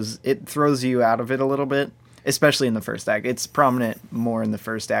throws you out of it a little bit, especially in the first act. It's prominent more in the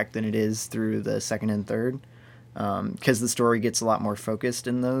first act than it is through the second and third. because the story gets a lot more focused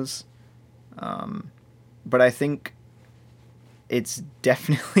in those. But I think it's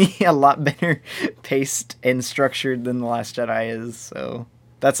definitely a lot better paced and structured than The Last Jedi is. So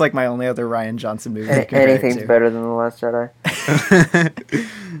that's like my only other Rian Johnson movie. to compare it Anything's to. better than The Last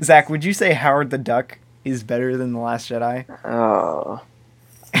Jedi. Zach, would you say Howard the Duck is better than The Last Jedi? Oh.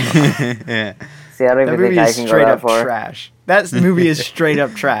 Yeah. See, I don't That even movie think I is can go straight that up far. trash. That movie is straight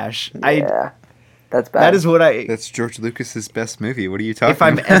up trash. Yeah. That's bad. That is what I. That's George Lucas's best movie. What are you talking If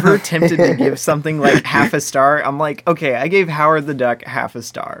I'm about? ever tempted to give something like half a star, I'm like, okay, I gave Howard the Duck half a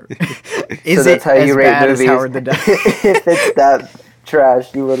star. Is so that's it how as you rate bad movies. as Howard the Duck? If it's that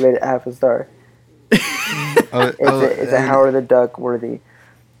trash, you would rate it half a star. It's a Howard the Duck worthy.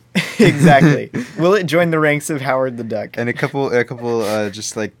 Exactly. Will it join the ranks of Howard the Duck? And a couple,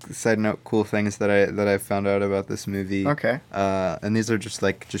 just like side note, cool things that I found out about this movie. Okay. And these are just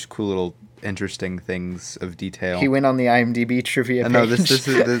cool little interesting things of detail. He went on the IMDb trivia page. No, this is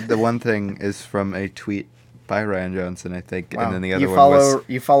the one thing is from a tweet by Rian Johnson, I think, Wow. and then the other you one follow was.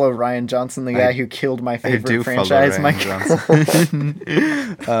 you follow Ryan Johnson, the guy I- who killed my I favorite do franchise, follow Mike. Ryan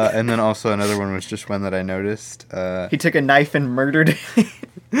Johnson. And then also another one was just one that I noticed. He took a knife and murdered.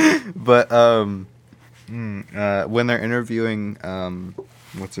 But when they're interviewing,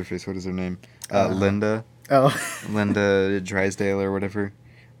 what's her face? What is her name? Linda Drysdale or whatever.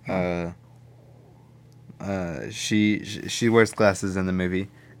 She wears glasses in the movie,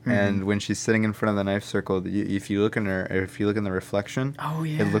 and when she's sitting in front of the knife circle, if you look in the reflection, Oh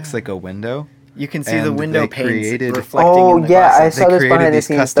yeah. it looks like a window. You can see the and window they panes created- reflecting Oh, in the yeah, glasses. I saw this behind the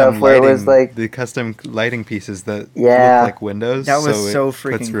scenes stuff where it was like the custom lighting pieces that Yeah. look like windows. That was so it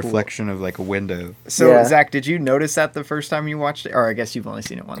freaking puts cool. reflection of like a window. So Yeah. Zach, did you notice that the first time you watched it? Or I guess you've only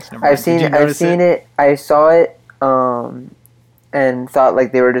seen it once. Never mind. I've seen Did you it. I've notice seen it. I saw it, and thought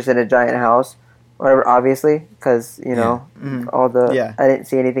like they were just in a giant house, whatever. Obviously, because Mhm. all the. Yeah. I didn't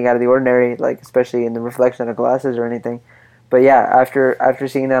see anything out of the ordinary, like especially in the reflection of glasses or anything. But yeah, after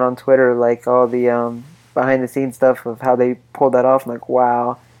seeing that on Twitter, like all the behind the scenes stuff of how they pulled that off, I'm like,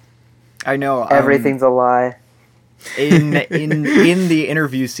 wow, I know. everything's a lie. in the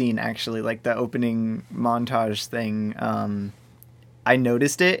interview scene, actually, like the opening montage thing, I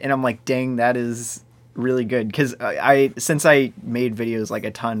noticed it and I'm like, dang, that is really good, because since I made videos like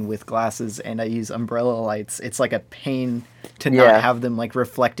a ton with glasses and I use umbrella lights, it's like a pain to Yeah. not have them like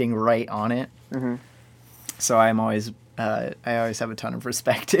reflecting right on it. hmm So I always have a ton of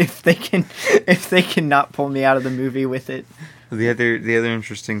respect if they can not pull me out of the movie with it. The other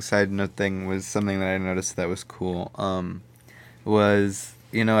interesting side note thing was something that I noticed that was cool. Was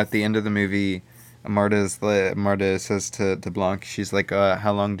at the end of the movie, Marta says to Blanc, she's like,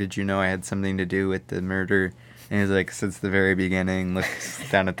 "How long did you know I had something to do with the murder?" And he's like, "Since the very beginning." Looks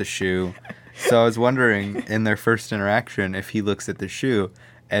down at the shoe. So I was wondering in their first interaction if he looks at the shoe,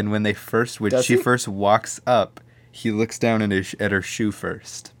 and when Does she he? first walks up, he looks down at her shoe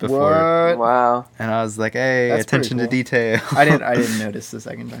first before. What? Wow. And I was like, "Hey, That's pretty attention to cool. detail." I didn't notice the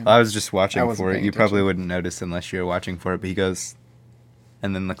second time. I was just watching I wasn't for it. paying You probably attention. wouldn't notice unless you were watching for it. But he goes,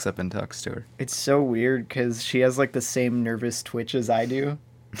 and then looks up and talks to her. It's so weird because she has like the same nervous twitch as I do,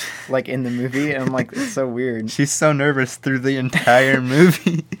 like in the movie, and I'm like, it's so weird. She's so nervous through the entire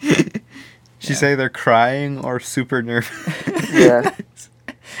movie. She's Yeah. either crying or super nervous. Yeah.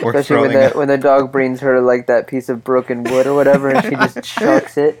 Or Especially throwing up. when the dog brings her like that piece of broken wood or whatever, and she just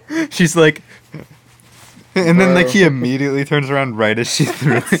chucks it. She's like, and then like Bro. he immediately turns around right as she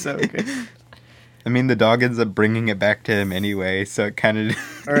threw it. It's so good. I mean, the dog ends up bringing it back to him anyway, so it kind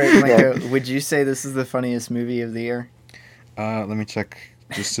of. All right, Micah, would you say this is the funniest movie of the year? Let me check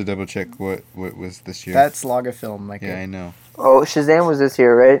just to double check what was this year. That's Logafilm, Micah. Yeah, I know. Oh, Shazam was this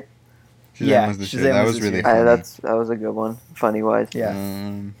year, right? Shazam Yeah, was this Shazam year. That was was this really year. funny. That was a good one, funny wise. Yeah.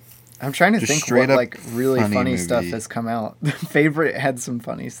 Um, I'm trying to Just think straight what up like really funny funny stuff movie. has come out. The favorite had some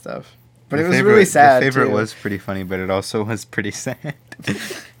funny stuff, but the it was favorite- really sad. The favorite too. was pretty funny, but it also was pretty sad.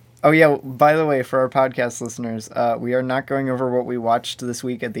 Oh yeah. By the way, for our podcast listeners, we are not going over what we watched this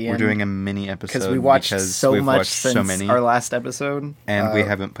week at the We're end. doing a mini episode because we watched so we've much watched since so many, our last episode, and we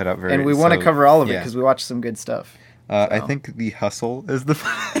haven't put out very. and we want to so, cover all of it yeah. because we watched some good stuff. I so. think The Hustle is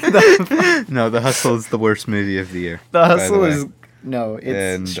the. No, The Hustle is the worst movie of the year. The by Hustle way. is no, it's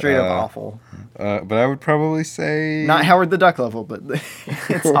And, straight up awful. But I would probably say. Not Howard the Duck level, but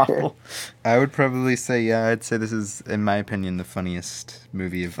it's awful. I would probably say, yeah, I'd say this is, in my opinion, the funniest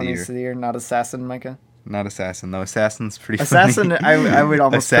movie of Funniest the of year. the year, not Assassin, Micah. Not Assassin, though. Assassin's pretty Assassin, funny. I would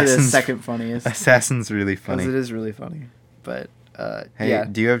almost put it as Assassin's- second funniest. Assassin's really Because funny. it is really funny. But Hey, yeah,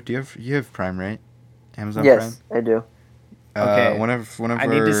 do you have Prime, right? Amazon Yes, Prime? I do. Okay. One of I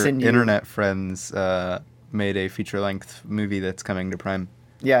need to our send you- internet friends made a feature-length movie that's coming to Prime.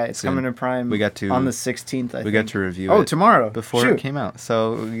 Yeah, it's Soon. coming to Prime. We got to- on the 16th. We got to review Oh, it tomorrow before Shoot. it came out,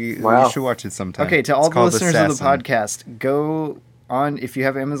 so you Wow. should watch it sometime. Okay, to all It's the called listeners of the Assassin. podcast, go on if you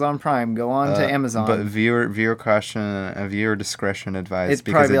have Amazon Prime. Go on to Amazon. But viewer caution, viewer discretion advised, It's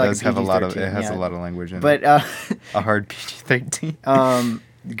because it probably like does a have a lot of PG-13, it has yeah. a lot of language in but it. A hard PG-13.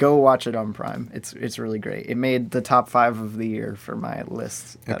 go watch it on Prime. It's really great. It made the top 5 of the year for my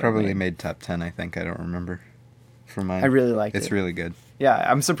list. It that I probably made top 10. I think I don't remember. For mine, I really liked it's it. really good. Yeah,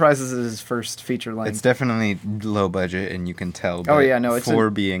 I'm surprised this is his first feature length. It's definitely low budget, and you can tell. Oh, But yeah, no, it's for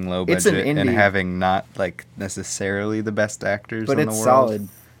being low it's an budget and indie. having not like necessarily the best actors but in it's the world, solid.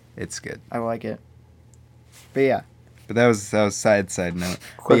 it's good. I like it. But yeah, But that was side note.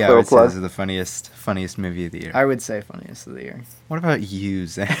 But Quick yeah, I little would say plug. this is the funniest movie of the year. I would say funniest of the year. What about you,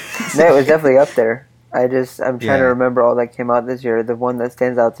 Zach? No, it was definitely up there. I'm trying Yeah. to remember all that came out this year. The one that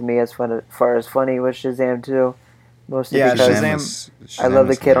stands out to me as far as funny was Shazam 2. Mostly Yeah, because Shazam- I love the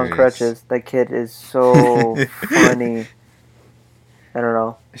was kid on hilarious. crutches. That kid is so funny. I don't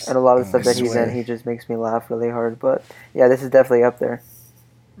know. And a lot of the stuff I that he's swear. in, he just makes me laugh really hard. But yeah, this is definitely up there.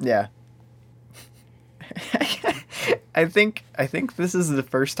 Yeah. I think this is the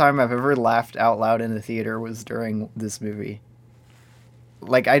first time I've ever laughed out loud in the theater was during this movie.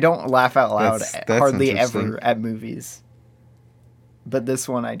 Like I don't laugh out loud That's hardly interesting. ever at movies. But this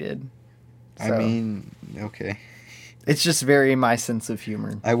one I did. I So, mean, okay. it's just very my sense of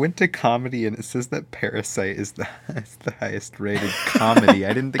humor. I went to comedy and it says that Parasite is the highest rated comedy.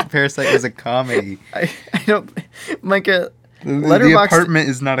 I didn't think Parasite was a comedy. I don't Micah The Letterboxd- Apartment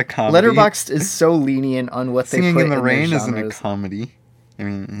is not a comedy. Letterboxd is so lenient on what Singing they put in the their Rain isn't a genres. comedy. I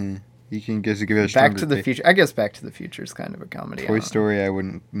mean, you can just give it a Back stronger to the take. Future. I guess Back to the Future is kind of a comedy. I Toy don't know. Story, I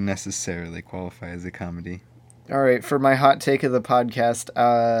wouldn't necessarily qualify as a comedy. All right, for my hot take of the podcast,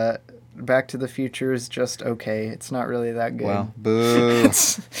 Back to the Future is just okay. It's not really that good. Well, boo.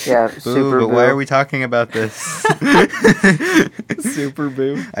 Yeah, Boo, super but why boo. are we talking about this? Super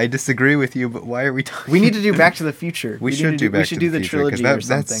boo. I disagree with you, but why are we talking? We need to do Back to the Future. We should do Back We should to do the the Future, 'cause trilogy that, or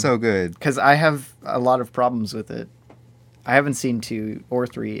something. that's so good. Because I have a lot of problems with it. I haven't seen 2 or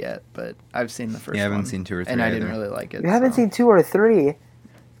 3 yet, but I've seen the first one. Yeah, I haven't seen 2 or 3 and I either. didn't really like it. You haven't so. seen 2 or 3?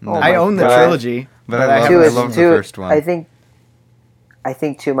 No. Oh I my own the God. trilogy, But but I I love- Two haven't is love the two. first one. I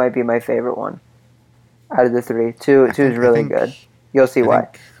think 2 might be my favorite one out of the 3. 2 is really good. You'll see I why.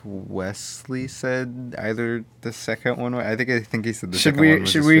 think Wesley said either the second one. I think he said the Should second one we was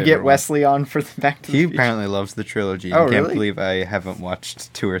should his we favorite get one. Wesley on for the Back to the He Future? apparently loves the trilogy. Oh, I can't really? believe I haven't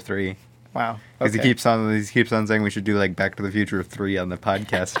watched 2 or 3. Wow. Because Okay. he keeps on saying we should do like Back to the Future 3 on the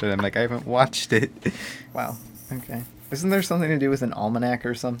podcast, and I'm like, I haven't watched it. Wow. Okay. Isn't there something to do with an almanac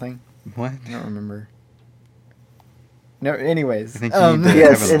or something? What? I don't remember. No. Anyways. I think you need to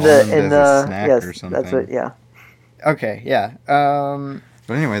Yes, have an in the almond in as the a snack yes, or something. that's what. Yeah. Okay. Yeah.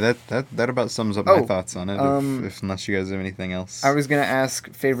 But anyway, that about sums up my Oh, thoughts on it. Unless you guys have anything else. I was gonna ask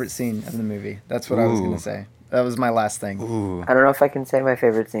favorite scene of the movie. That's what I was Ooh. gonna say. That was my last thing. Ooh. I don't know if I can say my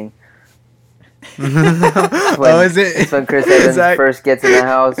favorite scene. Oh, is it? It's when Chris Evans Zach- first gets in the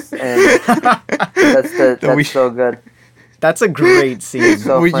house, and that's so good. That's a great scene.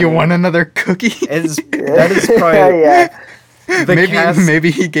 So Wait, funny. you want another cookie? That is probably yeah. the cast.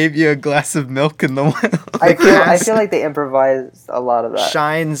 maybe he gave you a glass of milk in the well. I cast- feel like they improvised a lot of that.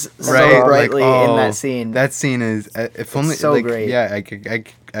 shines so Right, like, brightly in oh, that scene. That scene is if only so like great. yeah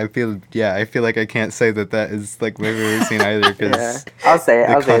I feel like I can't say that is like my favorite scene either because Yeah, I'll say it.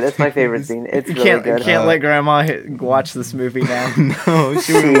 the I'll say it. That's my content favorite is- scene. It's you really can't good. let Grandma watch this movie now. no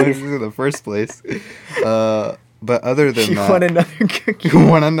she wouldn't Jeez. listen in the first place. But other than She that, want another cookie. you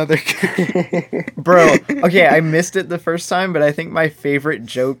want another cookie? Bro, okay, I missed it the first time, but I think my favorite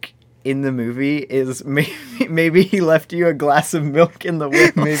joke in the movie is maybe he left you a glass of milk in the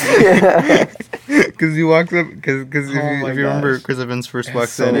window. Maybe because he walks up because if, Oh my if you remember gosh. Chris Evans first It's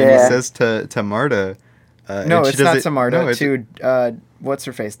walks so in good. and he Yeah. says to Marta. No, and she it's not doesn't- to Marta. no, it's- to what's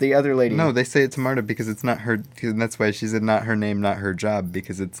her face? The other lady. No, they say it's Marta because it's not her. And that's why she said not her name, not her job,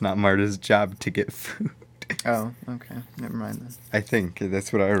 because it's not Marta's job to get food. Oh, okay. Never mind then. I think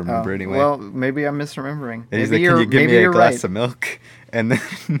that's what I remember Oh, anyway. Well, maybe I'm misremembering. and he's Maybe like, "Can you give maybe me a you're glass right. of milk?" And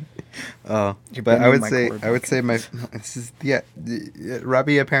then, oh, You're but I bending would my say, cord, I would okay. say my this is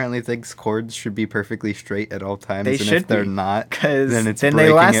Robbie apparently thinks cords should be perfectly straight at all times, They and should if they're be, not, 'cause then it's then they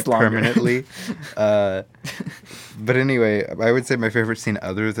breaking last it longer. permanently. But anyway, I would say my favorite scene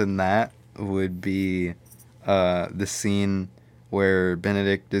other than that would be the scene where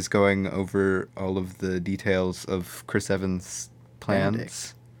Benedict is going over all of the details of Chris Evans'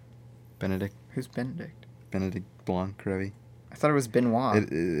 plans. Benedict Who's Benedict? Blanc, Ravi. I thought it was Benoit.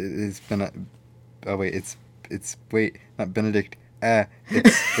 It's been Oh wait, it's wait, not Benedict.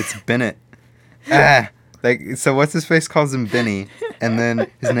 It's Bennett. Like, so what's his face calls him Benny, and then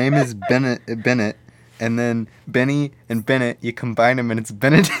his name is Bennett, and then Benny and Bennett, you combine them and it's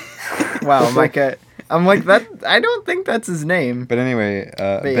Benedict. Wow, Micah. I'm like that. I don't think that's his name. But anyway,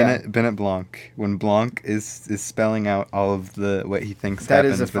 yeah. Bennett Blanc. When Blanc is spelling out all of what he thinks That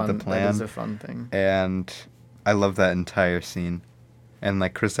happens is a fun. with the plan, That is a fun thing. and I love that entire scene, and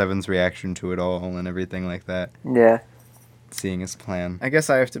like Chris Evans' reaction to it all and everything like that. Yeah. Seeing his plan. I guess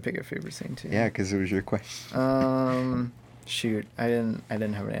I have to pick a favorite scene too. Yeah, because it was your question. Shoot, I didn't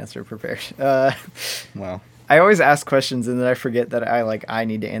have an answer prepared. Well, I always ask questions and then I forget that I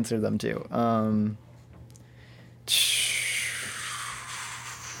need to answer them too.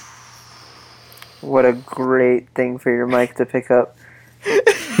 What a great thing for your mic to pick up.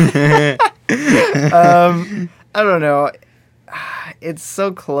 I don't know. It's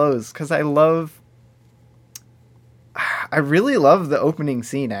so close because I really love the opening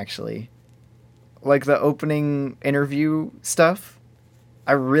scene, actually. Like the opening interview stuff.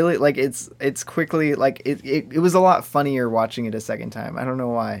 I really like it's quickly like it was a lot funnier watching it a second time. I don't know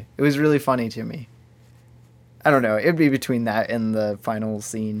why. It was really funny to me. I don't know. It'd be between that and the final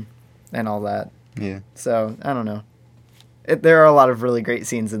scene and all that. yeah. So, I don't know. There are a lot of really great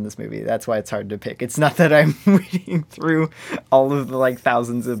scenes in this movie. That's why it's hard to pick. It's not that I'm reading through all of the like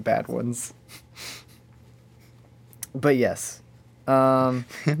thousands of bad ones. But yes.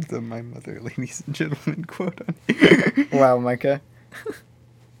 The My Mother, ladies and gentlemen, quote on here. Wow, Micah.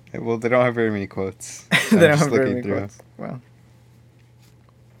 Well, they don't have very many quotes. They I'm don't just have very looking many through. quotes. Wow.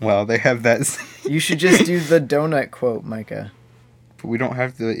 Well, they have that. You should just do the donut quote, Micah. But we don't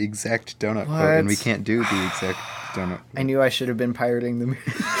have the exact donut quote, and we What? can't do the exact donut quote. I knew I should have been pirating the movie.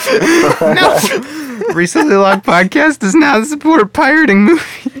 No! Recently Logged Podcast does not support pirating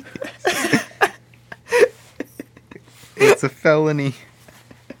movies. It's a felony.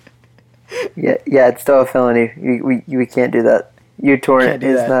 Yeah, it's still a felony. We can't do that. uTorrent Can't do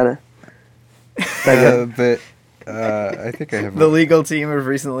is that. not a. But I think I have The legal team of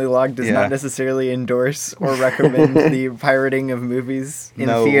Recently Logged does Yeah. not necessarily endorse or recommend the pirating of movies in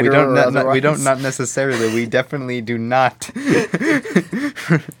no, theater we don't. or otherwise. We don't. Not necessarily. We definitely do not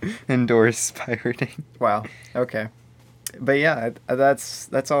endorse pirating. Wow. Okay. But yeah,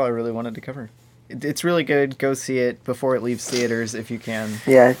 that's all I really wanted to cover. It's really good. Go see it before it leaves theaters if you can.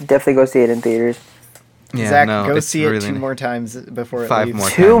 Yeah, definitely go see it in theaters. Zach, go it's see it really 2 more times before it 5 leaves. more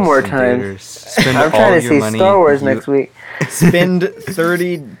Two times more in times. theaters. Spend I'm all trying to your see money. Star Wars next week. Spend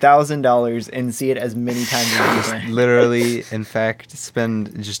 $30,000 and see it as many times as you can. Literally, in fact,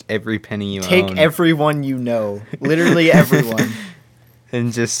 spend just every penny you Take own. everyone you know. Literally everyone.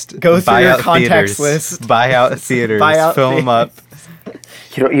 And just Go through buy your out contacts theaters. list. Buy out theaters. Buy out fill them up.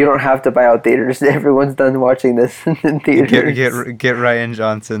 You don't have to buy out theaters. Everyone's done watching this in theaters. Get Ryan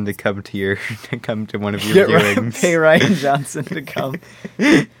Johnson to come to one of your viewings. Pay Ryan Johnson to come.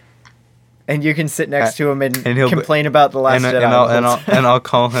 And you can sit next to him and he'll complain about The Last and, Jedi. I'll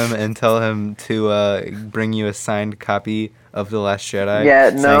call him and tell him to bring you a signed copy of The Last Jedi. Yeah,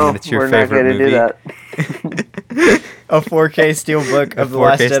 saying no, that it's your we're not favorite going to do movie. that. A 4K steelbook of The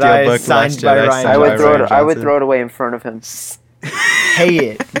Last 4K Jedi steelbook, signed Last by Jedi, Ryan signed I by would Johnson. throw it. Ryan I would Johnson. throw it away in front of him.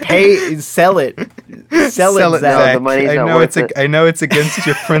 Pay it. Sell it. Sell it, Zach. Zach. The money's I not know worth it's it. I know it's against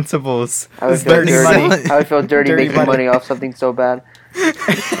your principles. I would It's feel dirty dirty. money. I would feel dirty Dirty making money. money off something so bad.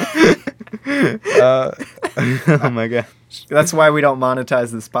 Oh my god. That's why we don't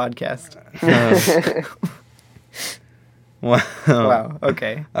monetize this podcast. Wow. Wow.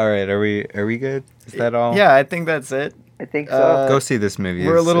 Okay. All right. Are we good? Is that all? Yeah, I think that's it. I think so. Go see this movie.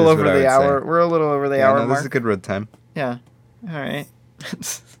 We're a little is over what I the would say. hour. We're a little over the Yeah, hour no, this mark. is a good road time. Yeah. All right.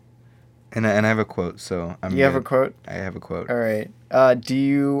 And I have a quote, so I'm. You have a good. quote? I have a quote. All right. Do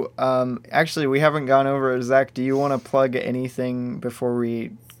you actually we haven't gone over it, Zach. Do you want to plug anything before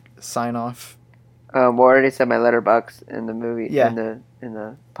we sign off? Well, I already said my letterbox in the movie, Yeah. in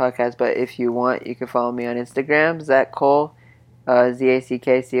the podcast. But if you want, you can follow me on Instagram, Zach Cole,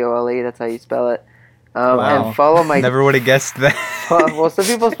 ZACKCOLE. That's how you spell it. Wow. And follow my. Never would have guessed that. Well, some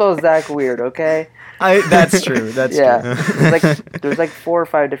people spell Zach weird. Okay. That's true. That's Yeah. true. There's like 4 or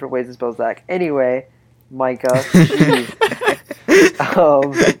 5 different ways to spell Zach. Anyway, Micah. Jeez.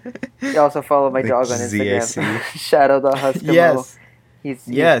 You also follow my Like dog on Instagram. ZAC. Shadow the Huskimo.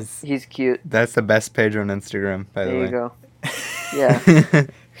 Yes. He's cute. That's the best page on Instagram, by the There way. you go. Yeah.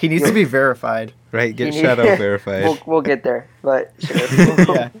 He needs to be verified. Right, get You need- Shadow verified. We'll get there, but sure.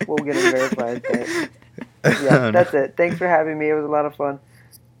 Yeah. We'll get him verified. But yeah, Oh, no. that's it. Thanks for having me. It was a lot of fun.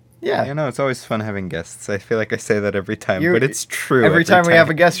 Yeah. You know, it's always fun having guests. I feel like I say that every time, You're- but it's true. Every time we have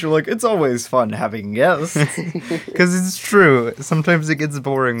a guest, you're like, it's always fun having guests. Because it's true. Sometimes it gets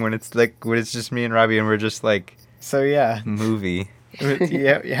boring when it's just me and Robbie and we're just like, So yeah. movie.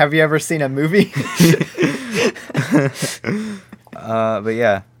 Yeah, have you ever seen a movie? But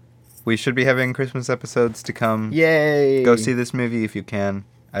yeah, we should be having Christmas episodes to come. Yay! Go see this movie if you can.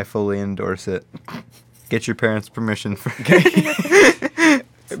 I fully endorse it. Get your parents' permission for.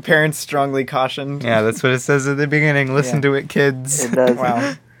 Parents strongly cautioned. Yeah, that's what it says at the beginning. Listen Yeah. to it, kids. It does.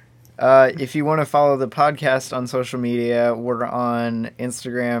 Wow. If you want to follow the podcast on social media, we're on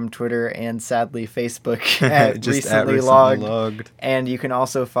Instagram, Twitter, and sadly Facebook at Just recently, at logged. And you can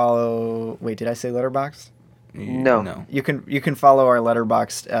also follow. Wait, did I say Letterboxd? No. No. You can follow our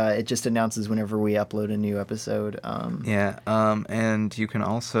Letterboxd. It just announces whenever we upload a new episode. Yeah. And you can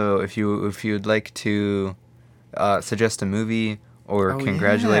also, if you'd like to suggest a movie or Oh,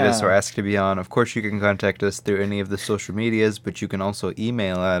 congratulate us yeah. or ask to be on, of course you can contact us through any of the social medias, but you can also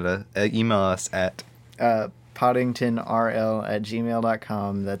email us at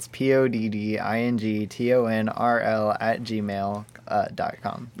poddingtonrl@gmail.com. That's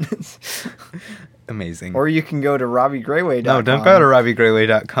poddingtonrl@gmail.com. amazing. Or you can go to RobbieGrayway.com. no, don't go to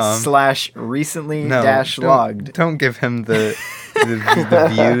RobbieGrayway.com. /recently No, dash logged. Don't give him the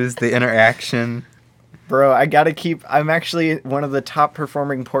views, the interaction. Bro, I'm actually one of the top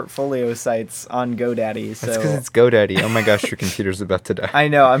performing portfolio sites on GoDaddy. That's because So it's GoDaddy. Oh my gosh, your computer's about to die. I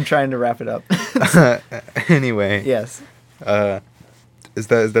know, I'm trying to wrap it up. Anyway, Yes. is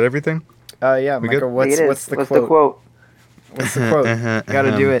that everything? Yeah, We Michael, good? what's the quote? What's the quote?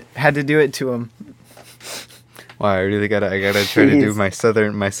 Gotta do it. Had to do it to him. Wow, I gotta try to do Jeez. my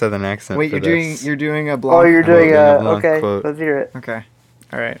southern accent. Wait, for you're doing a Oh, blog. you're doing doing a long okay. quote. Let's hear it. Okay.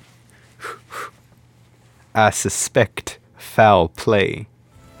 All right. I suspect foul play.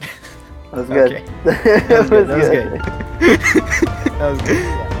 That was good. Okay. That was good. That was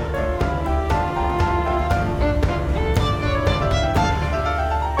good.